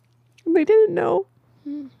 And they didn't know.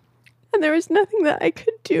 And there was nothing that I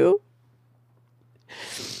could do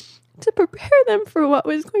to prepare them for what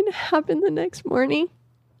was going to happen the next morning.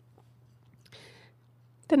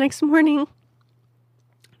 The next morning,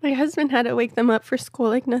 my husband had to wake them up for school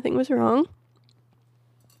like nothing was wrong.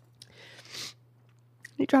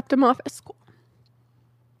 He dropped them off at school,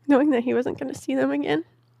 knowing that he wasn't going to see them again.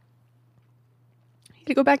 He had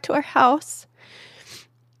to go back to our house,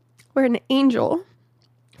 where an angel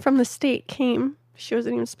from the state came. She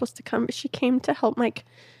wasn't even supposed to come, but she came to help Mike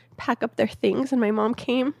pack up their things. And my mom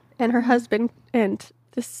came, and her husband and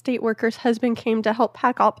the state worker's husband came to help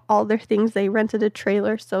pack up all their things. They rented a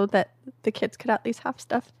trailer so that the kids could at least have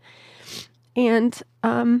stuff. And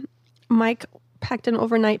Mike packed an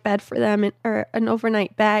overnight bed for them, or an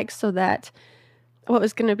overnight bag, so that what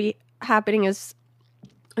was going to be happening is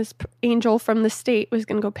this angel from the state was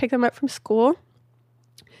going to go pick them up from school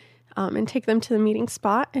and take them to the meeting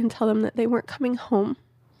spot and tell them that they weren't coming home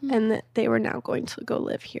and that they were now going to go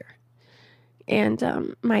live here.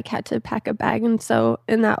 And Mike had to pack a bag. And so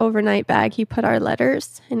in that overnight bag, he put our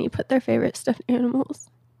letters and he put their favorite stuffed animals.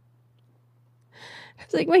 I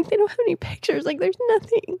was like, Mike, they don't have any pictures. Like, there's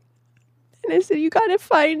nothing. And I said, you got to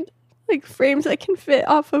find like frames that can fit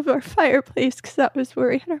off of our fireplace, because that was where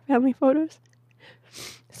we had our family photos.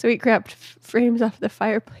 So we grabbed frames off the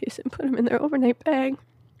fireplace and put them in their overnight bag.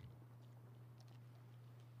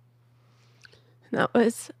 And that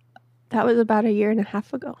was about 1.5 years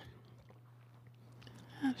ago.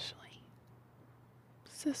 Ashley,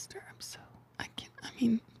 sister,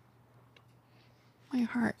 my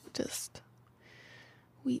heart just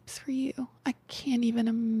weeps for you. I can't even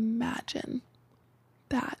imagine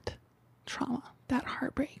that trauma, that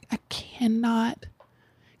heartbreak. I cannot,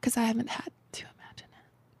 because I haven't had to imagine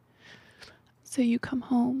it. So you come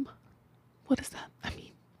home. What is that?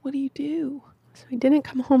 What do you do? So I didn't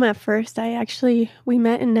come home at first. We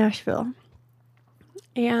met in Nashville.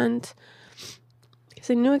 And because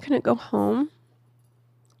I knew I couldn't go home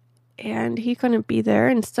and he couldn't be there.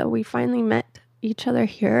 And so we finally met each other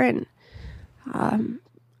here, and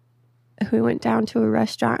we went down to a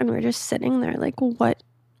restaurant, and we were just sitting there like, what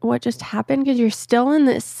just happened? Because you're still in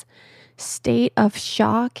this state of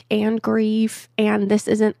shock and grief, and this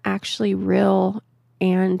isn't actually real,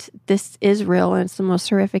 and this is real, and it's the most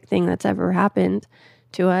horrific thing that's ever happened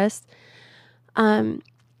to us.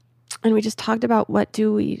 and we just talked about what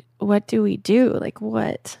do we do? Like,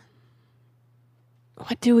 what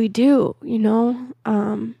do we do? You know?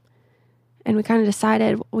 And we kind of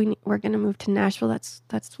decided we're going to move to Nashville.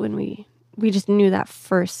 That's when we just knew that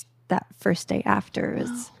first day after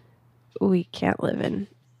is we can't live in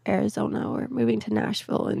Arizona. We're moving to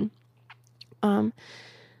Nashville. And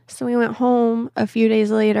so we went home a few days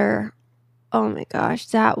later. Oh my gosh,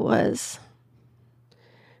 that was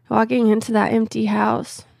walking into that empty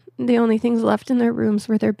house. The only things left in their rooms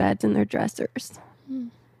were their beds and their dressers.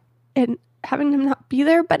 And having them not be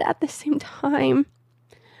there, but at the same time,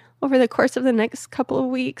 over the course of the next couple of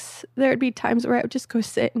weeks, there'd be times where I would just go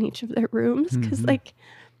sit in each of their rooms because, like,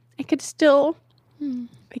 I could still,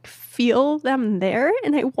 like, feel them there,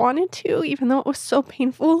 and I wanted to, even though it was so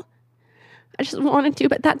painful. I just wanted to,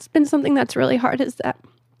 but that's been something that's really hard, is that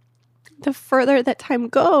the further that time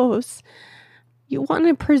goes, you want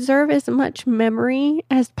to preserve as much memory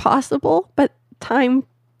as possible, but time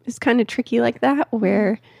is kind of tricky like that,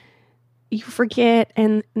 where you forget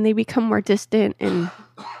and they become more distant, and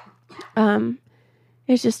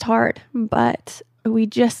it's just hard. But we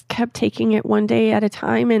just kept taking it one day at a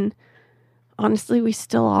time, and honestly, we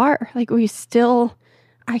still are. Like, I still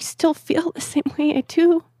feel the same way I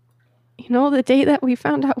do, you know, the day that we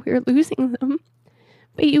found out we were losing them.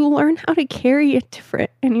 But you learn how to carry it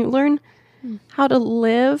different, and you learn how to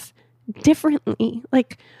live differently.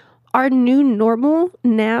 Like, our new normal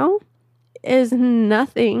now is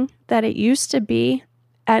nothing that it used to be.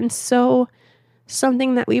 And so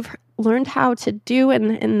something that we've learned how to do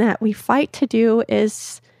and that we fight to do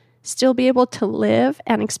is still be able to live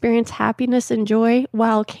and experience happiness and joy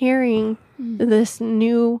while carrying this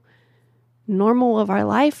new normal of our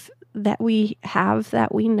life that we have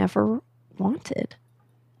that we never wanted.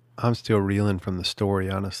 I'm still reeling from the story,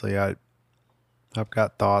 honestly. I've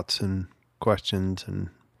got thoughts and questions, and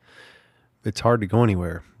it's hard to go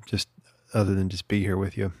anywhere just other than just be here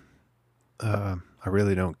with you. I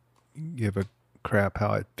really don't give a crap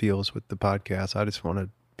how it feels with the podcast. I just want to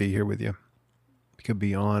be here with you. It could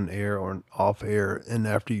be on air or off air. And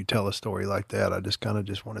after you tell a story like that, I just kind of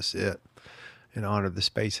just want to sit and honor the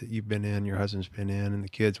space that you've been in, your husband's been in, and the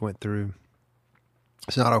kids went through.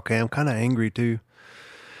 It's not okay. I'm kind of angry too.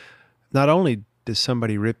 Not only does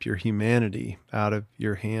somebody rip your humanity out of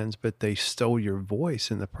your hands, but they stole your voice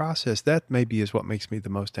in the process. That maybe is what makes me the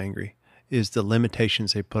most angry, is the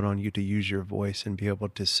limitations they put on you to use your voice and be able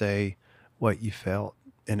to say what you felt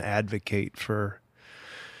and advocate for.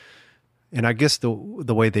 And I guess the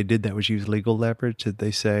way they did that was use legal leverage. Did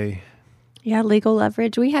they say? Yeah, legal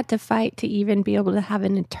leverage. We had to fight to even be able to have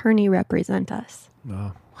an attorney represent us.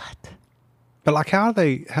 Oh. What? But like, how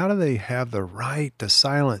do they have the right to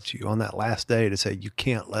silence you on that last day to say you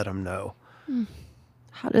can't let them know?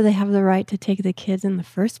 How do they have the right to take the kids in the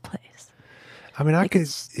first place? I mean, Like,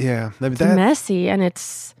 it's It's messy, and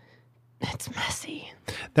it's messy.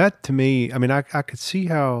 That to me, I mean, I could see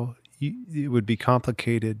how it would be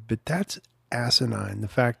complicated, but that's asinine. The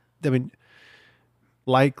fact, I mean,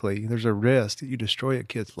 likely there's a risk that you destroy a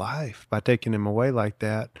kid's life by taking him away like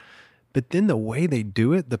that. But then the way they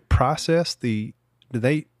do it, the process, it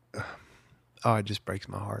just breaks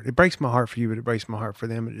my heart. It breaks my heart for you, but it breaks my heart for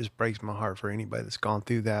them. It just breaks my heart for anybody that's gone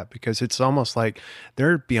through that, because it's almost like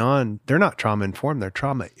they're not trauma informed, they're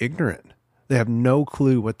trauma ignorant. They have no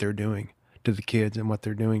clue what they're doing to the kids and what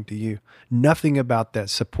they're doing to you. Nothing about that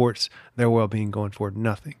supports their well-being going forward.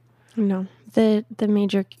 Nothing. No, the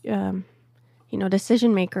major,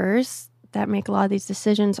 decision makers that make a lot of these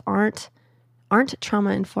decisions aren't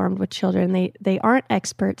trauma informed with children. They aren't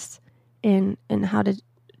experts in how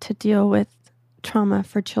to deal with trauma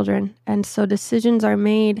for children. And so decisions are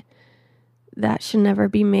made that should never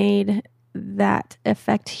be made, that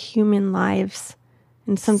affect human lives.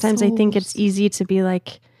 And sometimes I think it's easy to be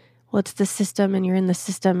like, well, it's the system and you're in the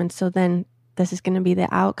system, and so then this is going to be the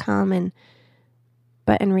outcome.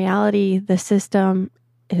 But in reality, the system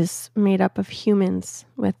is made up of humans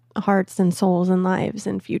with hearts and souls and lives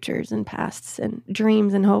and futures and pasts and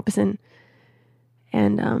dreams and hopes. And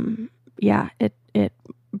it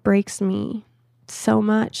breaks me so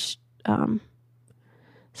much.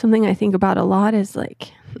 Something I think about a lot is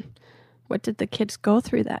like, what did the kids go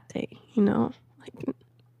through that day? You know, like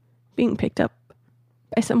being picked up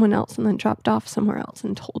by someone else and then dropped off somewhere else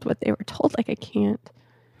and told what they were told. Like, I can't.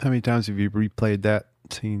 How many times have you replayed that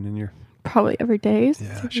scene in your... Probably every day.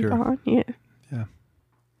 Yeah, sure. Gone. Yeah. Yeah.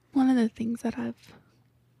 One of the things that I've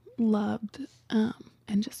loved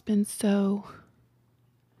and just been so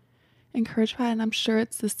encouraged by, and I'm sure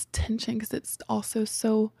it's this tension because it's also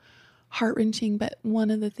so heart-wrenching, but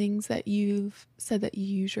one of the things that you've said that you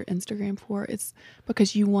use your Instagram for is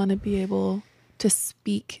because you want to be able to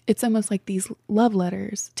speak. It's almost like these love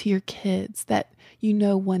letters to your kids that you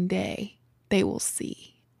know one day they will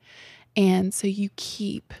see. And so you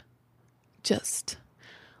keep just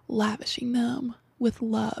lavishing them with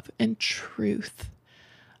love and truth,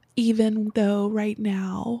 even though right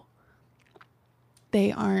now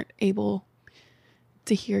they aren't able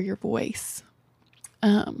to hear your voice.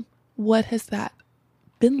 What has that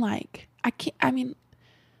been like?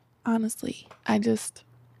 Honestly,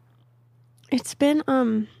 it's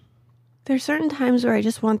been, there's certain times where I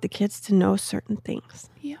just want the kids to know certain things.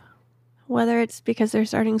 Yeah. Whether it's because they're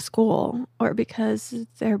starting school or because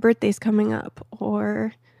their birthday's coming up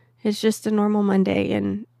or it's just a normal Monday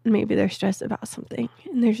and maybe they're stressed about something.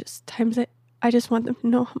 And there's just times that I just want them to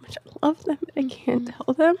know how much I love them. I can't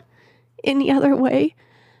tell them any other way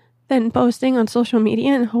than posting on social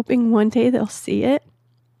media and hoping one day they'll see it.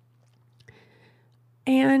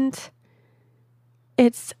 And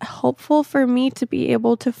it's helpful for me to be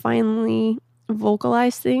able to finally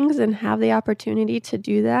vocalize things and have the opportunity to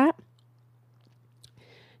do that.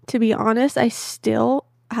 To be honest, I still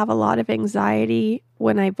have a lot of anxiety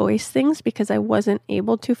when I voice things because I wasn't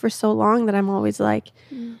able to for so long that I'm always like,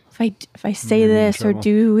 if I say this or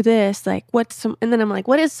do this, like and then I'm like,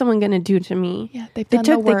 what is someone going to do to me? Yeah, they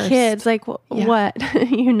took the kids, like what,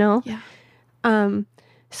 you know? Yeah.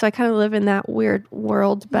 So I kind of live in that weird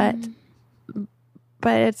world, but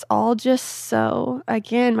it's all just so,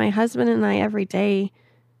 again, my husband and I every day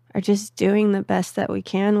are just doing the best that we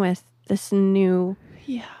can with this new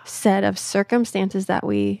set of circumstances that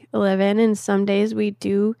we live in. And some days we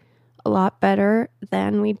do a lot better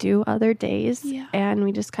than we do other days. Yeah. And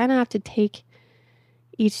we just kind of have to take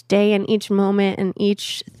each day and each moment and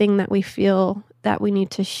each thing that we feel that we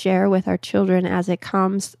need to share with our children as it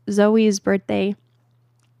comes. Zoe's birthday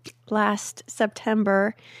last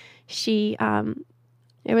September,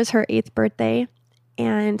 it was her 8th birthday,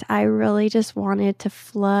 and I really just wanted to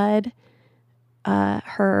flood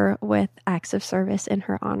her with acts of service in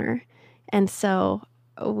her honor. And so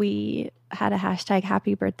we had a hashtag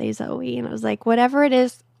Happy Birthday Zoe, and I was like, whatever it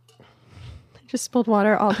is, I just spilled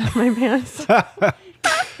water all down my pants.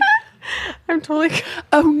 I'm totally,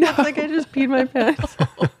 oh no, like I just peed my pants.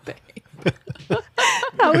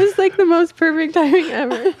 That was like the most perfect timing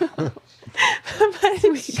ever.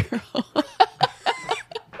 Sweet girl.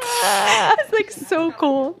 It's like so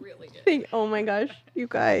cool. Really oh my gosh, you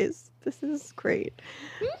guys, this is great.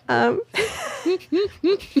 It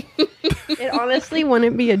honestly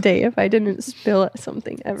wouldn't be a day if I didn't spill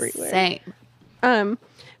something everywhere. Same.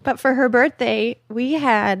 But for her birthday, we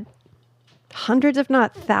had hundreds, if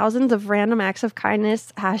not thousands, of random acts of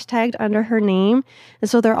kindness hashtagged under her name. And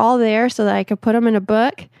so they're all there so that I could put them in a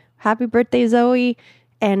book. Happy birthday, Zoe.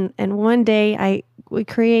 And one day I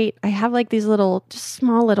have like these just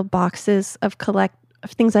small little boxes of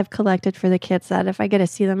things I've collected for the kids that if I get to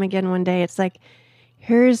see them again one day, it's like,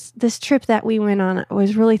 here's this trip that we went on. I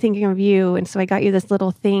was really thinking of you. And so I got you this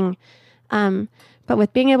little thing. But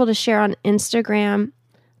with being able to share on Instagram,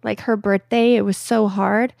 like her birthday, it was so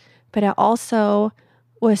hard, but it also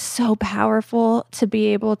was so powerful to be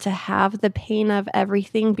able to have the pain of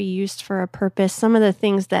everything be used for a purpose. Some of the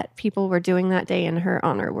things that people were doing that day in her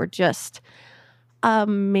honor were just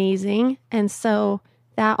amazing. And so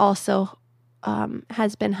that also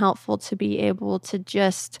has been helpful to be able to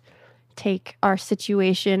just take our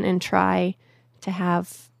situation and try to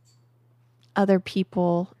have other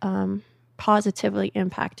people positively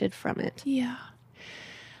impacted from it. Yeah.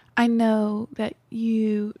 I know that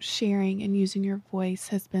you sharing and using your voice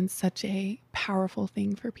has been such a powerful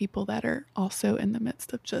thing for people that are also in the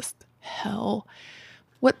midst of just hell.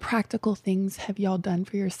 What practical things have y'all done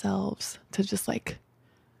for yourselves to just like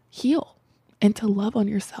heal and to love on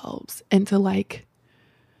yourselves and to like,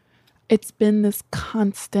 it's been this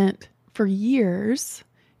constant for years.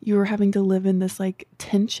 You were having to live in this like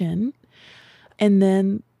tension, and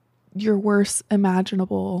then your worst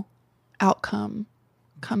imaginable outcome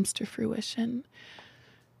comes to fruition.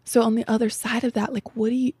 So on the other side of that, like,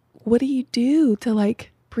 what do you do to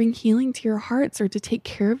like bring healing to your hearts or to take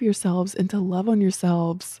care of yourselves and to love on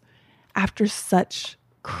yourselves after such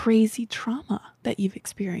crazy trauma that you've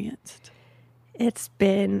experienced? It's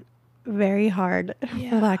been very hard,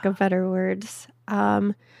 for lack of better words.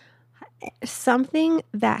 Something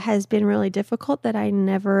that has been really difficult that I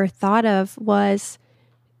never thought of was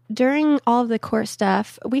during all of the court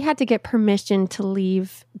stuff, we had to get permission to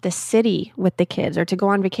leave the city with the kids or to go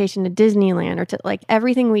on vacation to Disneyland or to like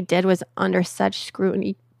everything we did was under such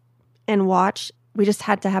scrutiny and watch. We just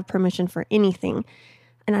had to have permission for anything.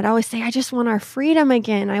 And I'd always say, I just want our freedom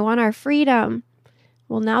again. I want our freedom.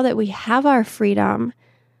 Well, now that we have our freedom,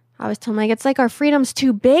 I was telling Mike, it's like our freedom's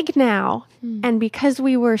too big now. And because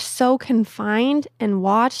we were so confined and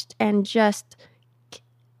watched and just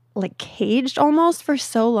like caged almost for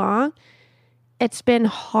so long, it's been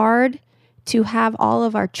hard to have all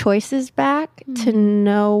of our choices back, to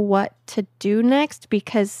know what to do next,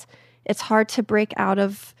 because it's hard to break out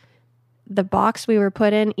of the box we were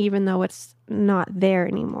put in, even though it's not there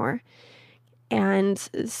anymore. And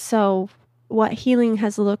so what healing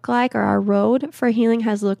has looked like, or our road for healing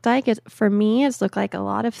has looked like, is, for me, it's looked like a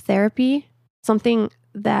lot of therapy. Something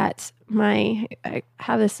that I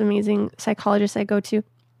have this amazing psychologist I go to,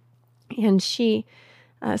 and she,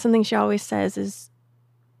 something she always says is,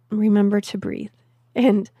 remember to breathe.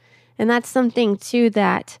 And that's something too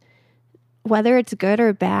that, whether it's good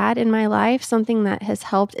or bad in my life, something that has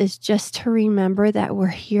helped is just to remember that we're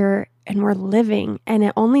here and we're living, and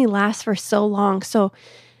it only lasts for so long. So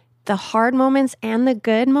the hard moments and the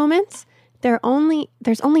good moments, there's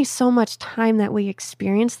only so much time that we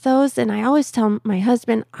experience those. And I always tell my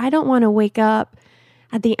husband, I don't want to wake up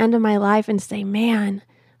at the end of my life and say, man,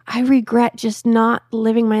 I regret just not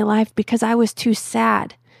living my life because I was too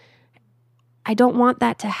sad. I don't want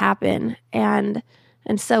that to happen. And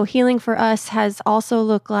so healing for us has also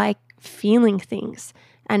looked like feeling things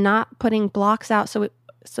and not putting blocks out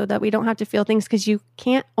so that we don't have to feel things, because you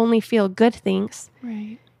can't only feel good things.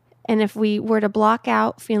 Right. And if we were to block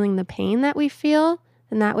out feeling the pain that we feel,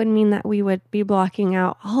 then that would mean that we would be blocking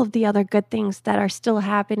out all of the other good things that are still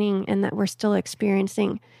happening and that we're still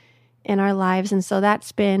experiencing in our lives. And so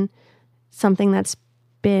that's been something that's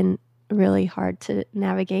been really hard to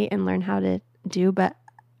navigate and learn how to do. But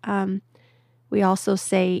we also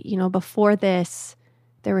say, before this,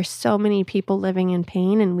 there were so many people living in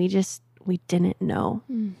pain, and we didn't know.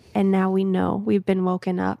 And now we know. We've been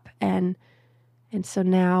woken up, and so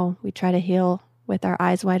now we try to heal with our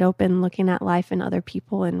eyes wide open, looking at life and other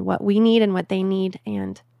people and what we need and what they need,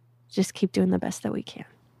 and just keep doing the best that we can.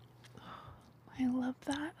 I love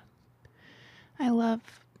that. I love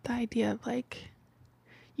the idea of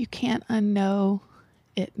you can't unknow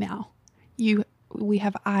it now. We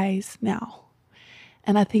have eyes now.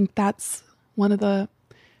 And I think that's one of the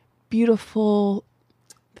beautiful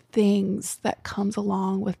things that comes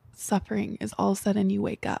along with suffering, is all of a sudden you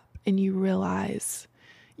wake up and you realize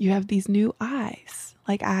you have these new eyes.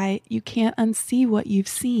 You can't unsee what you've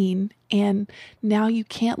seen. And now you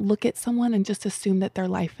can't look at someone and just assume that their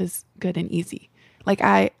life is good and easy.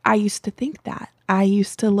 I used to think that. I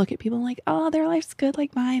used to look at people and oh, their life's good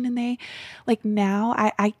like mine. And they now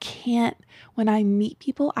I can't, when I meet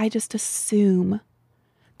people, I just assume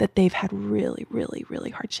that they've had really, really, really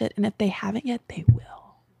hard shit. And if they haven't yet, they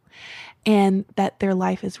will. And that their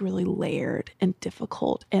life is really layered and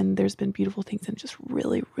difficult. And there's been beautiful things and just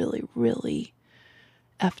really, really, really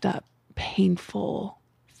effed up, painful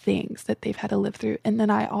things that they've had to live through. And then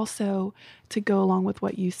I also, to go along with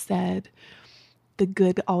what you said, the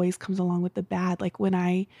good always comes along with the bad. When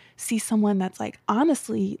I see someone that's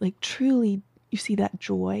honestly, truly, you see that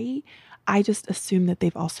joy, I just assume that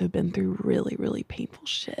they've also been through really, really painful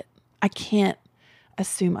shit. I can't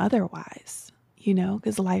assume otherwise,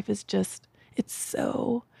 because life is just, it's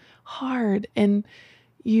so hard. And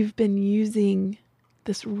you've been using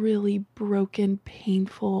this really broken,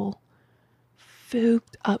 painful,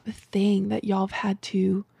 fooked up thing that y'all have had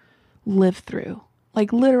to live through,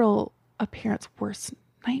 literal a parent's worst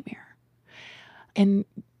nightmare. And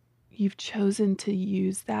you've chosen to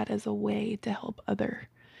use that as a way to help other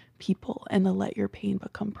people and to let your pain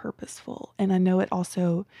become purposeful. And I know it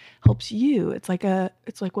also helps you. It's like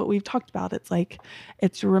what we've talked about.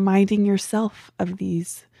 It's reminding yourself of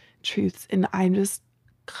these truths. And I'm just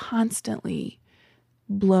constantly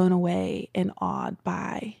blown away and awed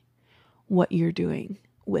by what you're doing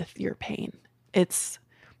with your pain. It's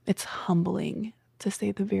humbling, to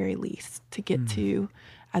say the very least, to get to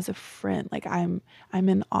as a friend. I'm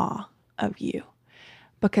in awe of you,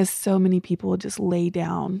 because so many people just lay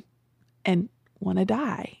down and want to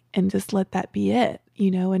die and just let that be it,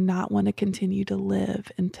 and not want to continue to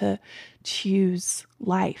live and to choose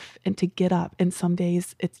life and to get up. And some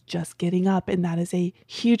days it's just getting up, and that is a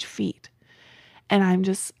huge feat. And I'm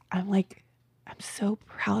so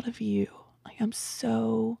proud of you. I'm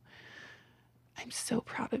so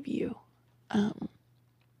proud of you.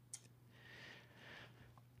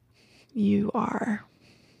 You are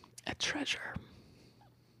a treasure,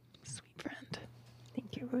 sweet friend.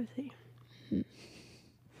 Thank you, Rosie.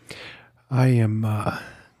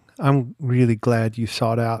 I'm really glad you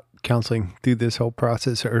sought out counseling through this whole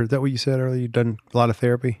process. Or is that what you said earlier? You've done a lot of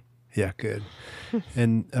therapy? Yeah, good.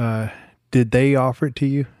 And did they offer it to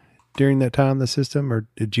you during that time, the system, or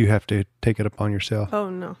did you have to take it upon yourself? Oh,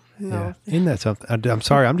 no. Yeah. Isn't that something? I'm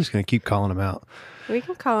sorry. I'm just going to keep calling them out. We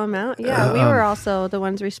can call them out. Yeah, we were also the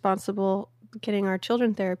ones responsible getting our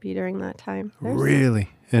children therapy during that time. Really?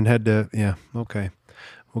 And had to, yeah, okay.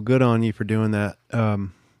 Well, good on you for doing that.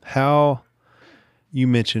 How you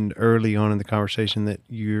mentioned early on in the conversation that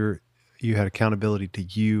you had accountability to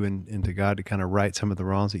you and to God to kind of right some of the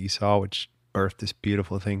wrongs that you saw, which birthed this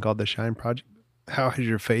beautiful thing called the Shine Project. How has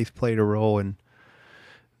your faith played a role in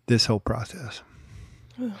this whole process?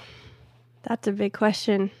 That's a big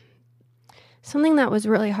question. Something that was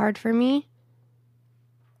really hard for me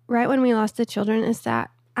right when we lost the children is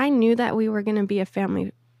that I knew that we were going to be a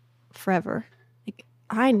family forever. Like,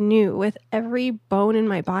 I knew with every bone in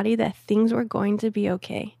my body that things were going to be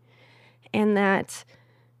okay and that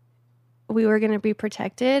we were going to be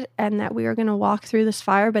protected and that we were going to walk through this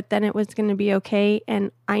fire, but then it was going to be okay.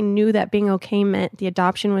 And I knew that being okay meant the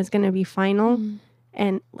adoption was going to be final.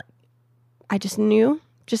 And I just knew,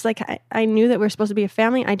 just like I knew that we were supposed to be a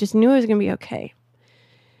family, I just knew it was going to be okay.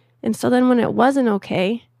 And so then when it wasn't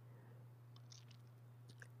okay,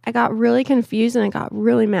 I got really confused and I got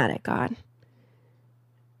really mad at God.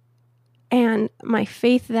 And my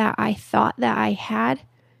faith that I thought that I had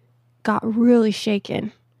got really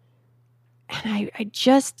shaken. And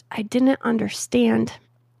I didn't understand.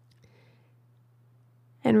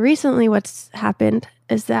 And recently what's happened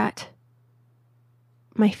is that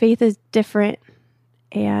my faith is different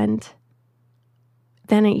and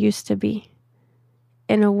than it used to be.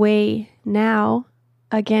 In a way now,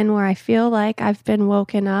 again, where I feel like I've been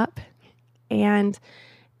woken up, and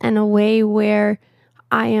in a way where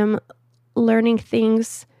I am learning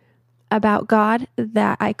things about God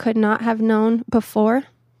that I could not have known before.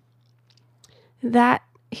 That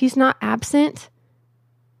he's not absent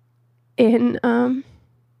in the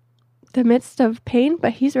midst of pain,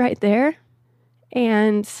 but he's right there.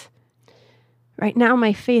 And right now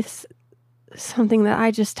my faith's something that I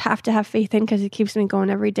just have to have faith in because it keeps me going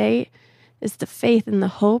every day, is the faith and the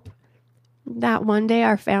hope that one day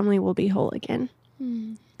our family will be whole again.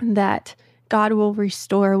 That God will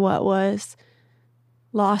restore what was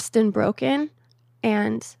lost and broken,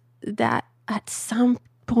 and that at some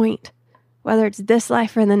point, whether it's this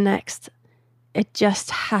life or the next, it just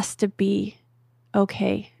has to be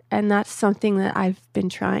okay. And that's something that I've been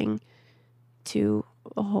trying to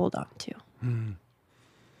hold on to.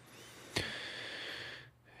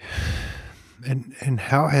 And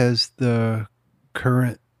how has the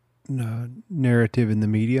current narrative in the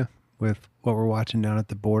media with what we're watching down at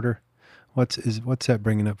the border, what's that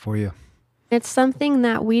bringing up for you? It's something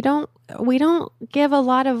that we don't give a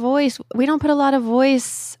lot of voice. We don't put a lot of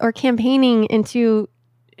voice or campaigning into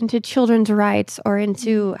children's rights or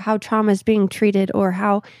into how trauma is being treated or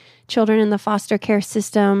how children in the foster care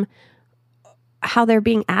system, how they're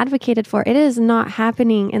being advocated for. It is not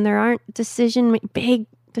happening, and there aren't big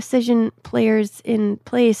decision players in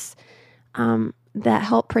place that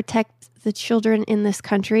help protect the children in this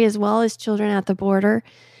country as well as children at the border.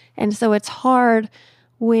 And so it's hard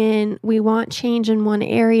when we want change in one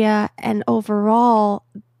area and overall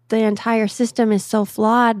the entire system is so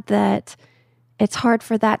flawed that it's hard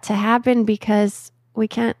for that to happen because we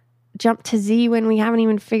can't jump to Z when we haven't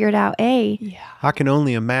even figured out A. Yeah. I can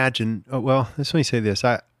only imagine. Well, let me say this.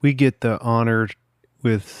 We get the honor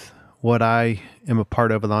with what I am a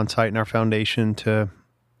part of on-site in our foundation to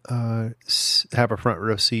have a front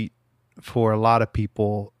row seat for a lot of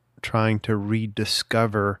people trying to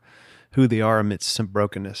rediscover who they are amidst some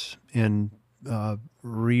brokenness and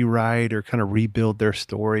rewrite or kind of rebuild their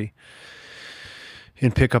story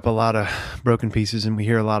and pick up a lot of broken pieces. And we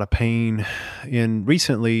hear a lot of pain. And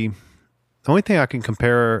recently, the only thing I can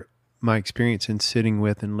compare my experience in sitting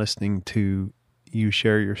with and listening to you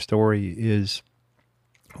share your story is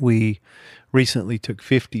we recently took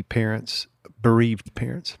 50 parents, bereaved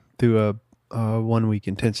parents, through a 1-week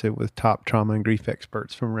intensive with top trauma and grief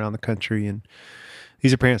experts from around the country. And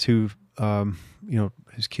these are parents who've,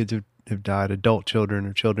 whose kids have died, adult children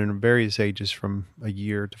or children of various ages from a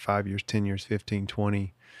year to 5 years, 10 years, 15,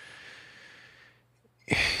 20.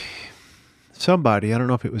 Somebody, I don't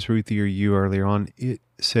know if it was Ruthie or you earlier on, it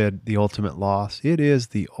said the ultimate loss. It is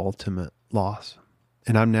the ultimate loss.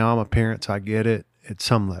 And I'm a parent, so I get it at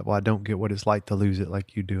some level. I don't get what it's like to lose it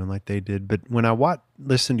like you do and like they did. But when I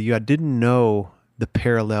listened to you, I didn't know the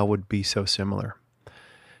parallel would be so similar.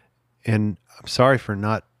 And I'm sorry for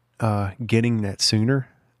not getting that sooner.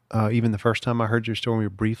 Even the first time I heard your story, we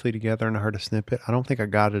were briefly together and I heard a snippet. I don't think I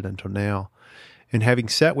got it until now. And having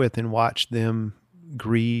sat with and watched them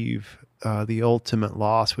grieve the ultimate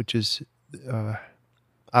loss, which is,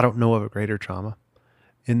 I don't know of a greater trauma.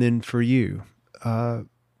 And then for you,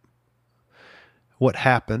 what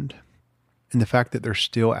happened and the fact that they're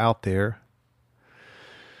still out there.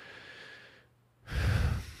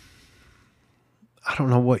 I don't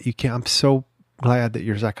know what you can. I'm so glad that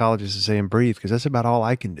your psychologist is saying breathe, because that's about all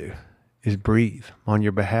I can do is breathe on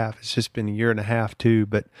your behalf. It's just been a year and a half too.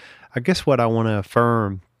 But I guess what I want to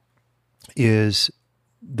affirm is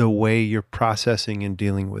the way you're processing and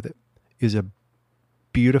dealing with it is a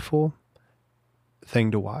beautiful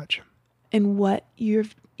thing to watch. And what you're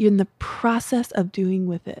in the process of doing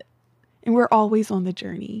with it. And we're always on the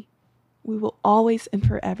journey. We will always and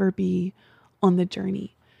forever be on the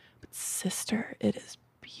journey. But sister, it is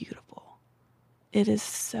beautiful. It is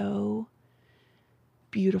so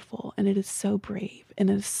beautiful, and it is so brave, and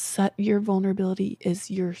it is your vulnerability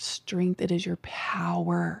is your strength. It is your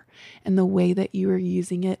power, and the way that you are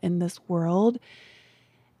using it in this world,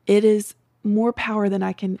 it is more power than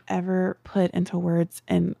I can ever put into words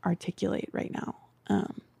and articulate right now.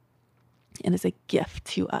 And it's a gift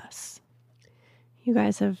to us. You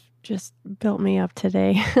guys have just built me up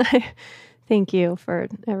today. Thank you for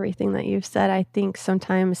everything that you've said. I think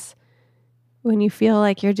sometimes when you feel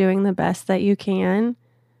like you're doing the best that you can,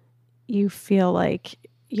 you feel like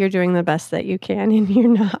you're doing the best that you can, and you're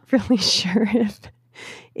not really sure if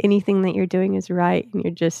anything that you're doing is right, and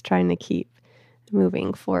you're just trying to keep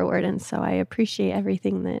moving forward. And so I appreciate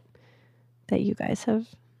everything that you guys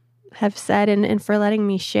have said and for letting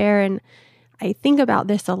me share. And I think about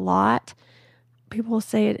this a lot. People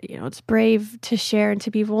say, it's brave to share and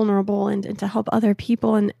to be vulnerable and to help other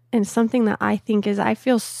people. And something that I think is, I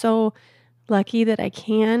feel so lucky that I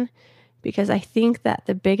can, because I think that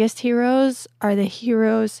the biggest heroes are the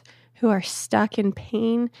heroes who are stuck in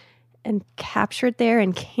pain and captured there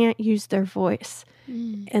and can't use their voice.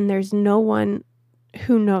 And there's no one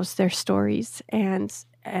who knows their stories, and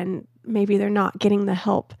maybe they're not getting the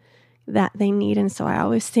help that they need. And so I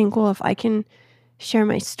always think, well, if I can share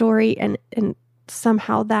my story and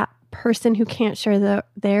somehow that person who can't share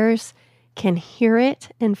theirs can hear it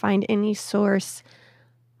and find any source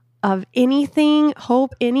of anything,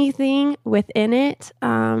 hope, anything within it.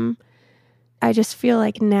 I just feel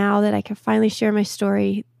like now that I can finally share my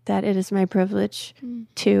story, that it is my privilege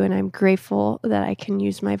to, and I'm grateful that I can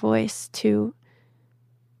use my voice to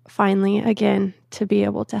finally, again, to be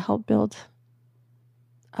able to help build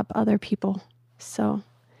up other people. So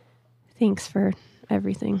thanks for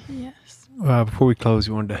everything. Yes. Before we close,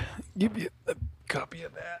 we wanted to give you a copy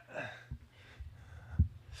of that.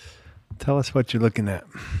 Tell us what you're looking at.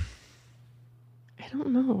 I don't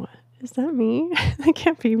know. Is that me? That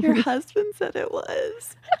can't be me. Your husband said it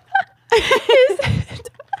was.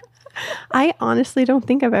 I honestly don't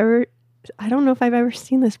think I don't know if I've ever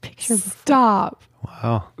seen this picture before. Stop.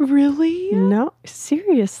 Wow. Really? No,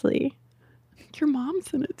 seriously. Your mom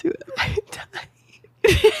sent it to him. I'm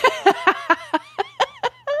dying.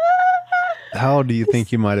 How old do you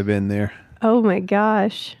think you might have been there? Oh my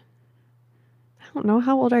gosh. I don't know.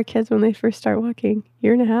 How old are kids when they first start walking?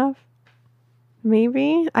 Year and a half?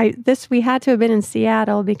 Maybe. We had to have been in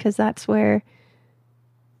Seattle because that's where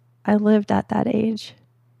I lived at that age.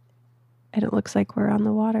 And it looks like we're on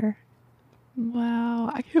the water.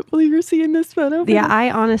 Wow. I can't believe you're seeing this photo. Yeah,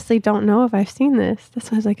 I honestly don't know if I've seen this.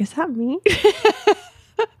 That's why I was like, is that me?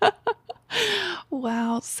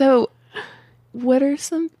 Wow. So what are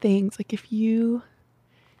some things, like if you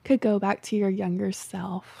could go back to your younger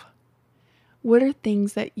self, what are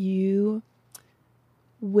things that you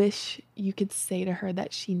wish you could say to her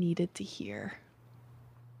that she needed to hear?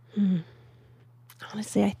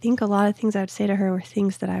 Honestly, I think a lot of things I would say to her were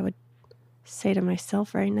things that I would say to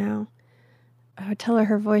myself right now. I would tell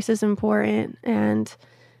her voice is important and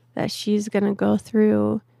that she's going to go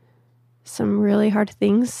through some really hard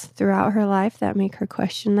things throughout her life that make her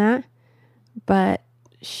question that. But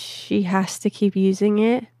she has to keep using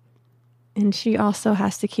it. And she also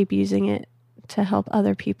has to keep using it to help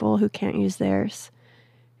other people who can't use theirs.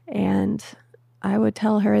 And I would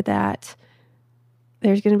tell her that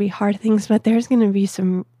there's going to be hard things, but there's going to be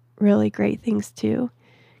some really great things too.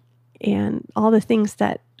 And all the things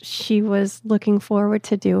that she was looking forward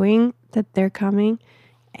to doing, that they're coming.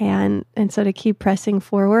 And so to keep pressing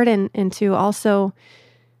forward and to also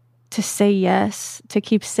to say yes, to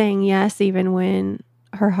keep saying yes, even when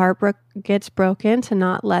her heart gets broken, to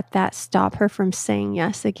not let that stop her from saying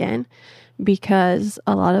yes again, because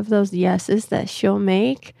a lot of those yeses that she'll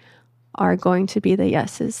make are going to be the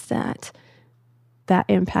yeses that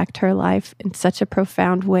impact her life in such a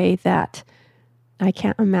profound way that I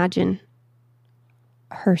can't imagine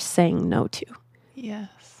her saying no to.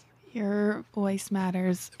 Yes. Your voice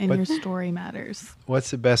matters and your story matters.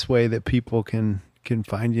 What's the best way that people can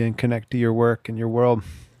find you and connect to your work and your world?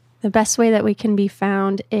 The best way that we can be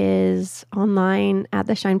found is online at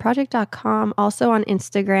theshineproject.com. Also on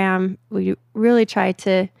Instagram. I really try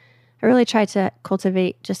to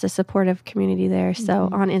cultivate just a supportive community there. So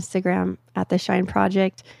on Instagram at The Shine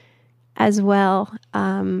Project as well.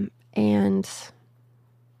 And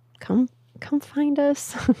come find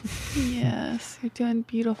us. Yes, you're doing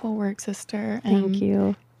beautiful work, sister. Thank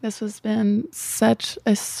you. This has been such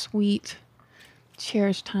a sweet,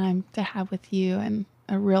 cherished time to have with you and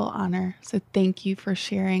a real honor. So thank you for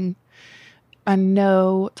sharing. I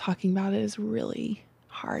know talking about it is really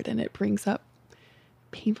hard and it brings up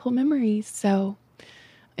painful memories. So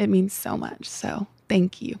it means so much. So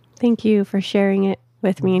thank you. Thank you for sharing it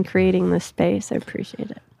with me and creating this space. I appreciate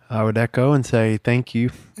it. I would echo and say thank you.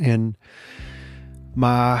 And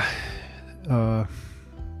my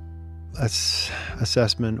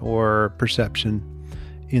assessment or perception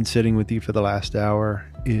in sitting with you for the last hour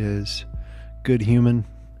is good human,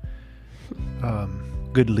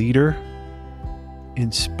 good leader,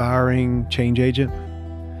 inspiring change agent,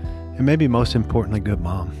 and maybe most importantly, good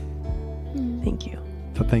mom. Thank you.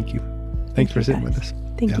 So thank you. Thanks for sitting with us.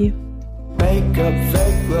 Thank you. Make up,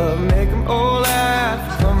 fake love, make them all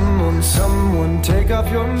laugh. Come on, someone, take off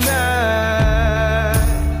your mask.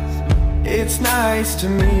 It's nice to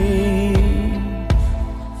me.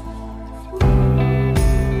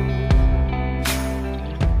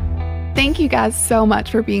 Thank you guys so much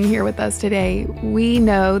for being here with us today. We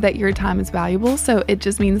know that your time is valuable, so it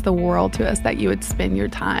just means the world to us that you would spend your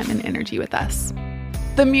time and energy with us.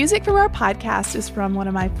 The music from our podcast is from one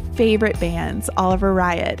of my favorite bands, Oliver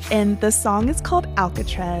Riot, and the song is called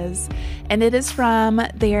Alcatraz, and it is from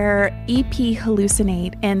their EP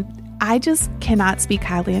Hallucinate, and I just cannot speak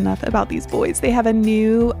highly enough about these boys. They have a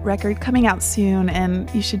new record coming out soon,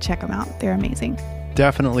 and you should check them out. They're amazing.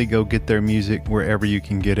 Definitely go get their music wherever you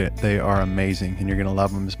can get it. They are amazing, and you're going to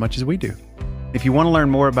love them as much as we do. If you want to learn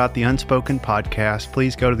more about the Unspoken Podcast,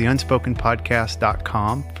 please go to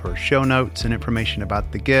theunspokenpodcast.com for show notes and information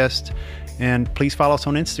about the guest. And please follow us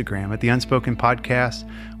on Instagram at The Unspoken Podcast.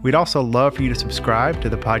 We'd also love for you to subscribe to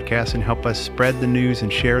the podcast and help us spread the news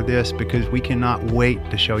and share this, because we cannot wait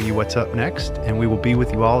to show you what's up next. And we will be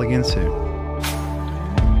with you all again soon.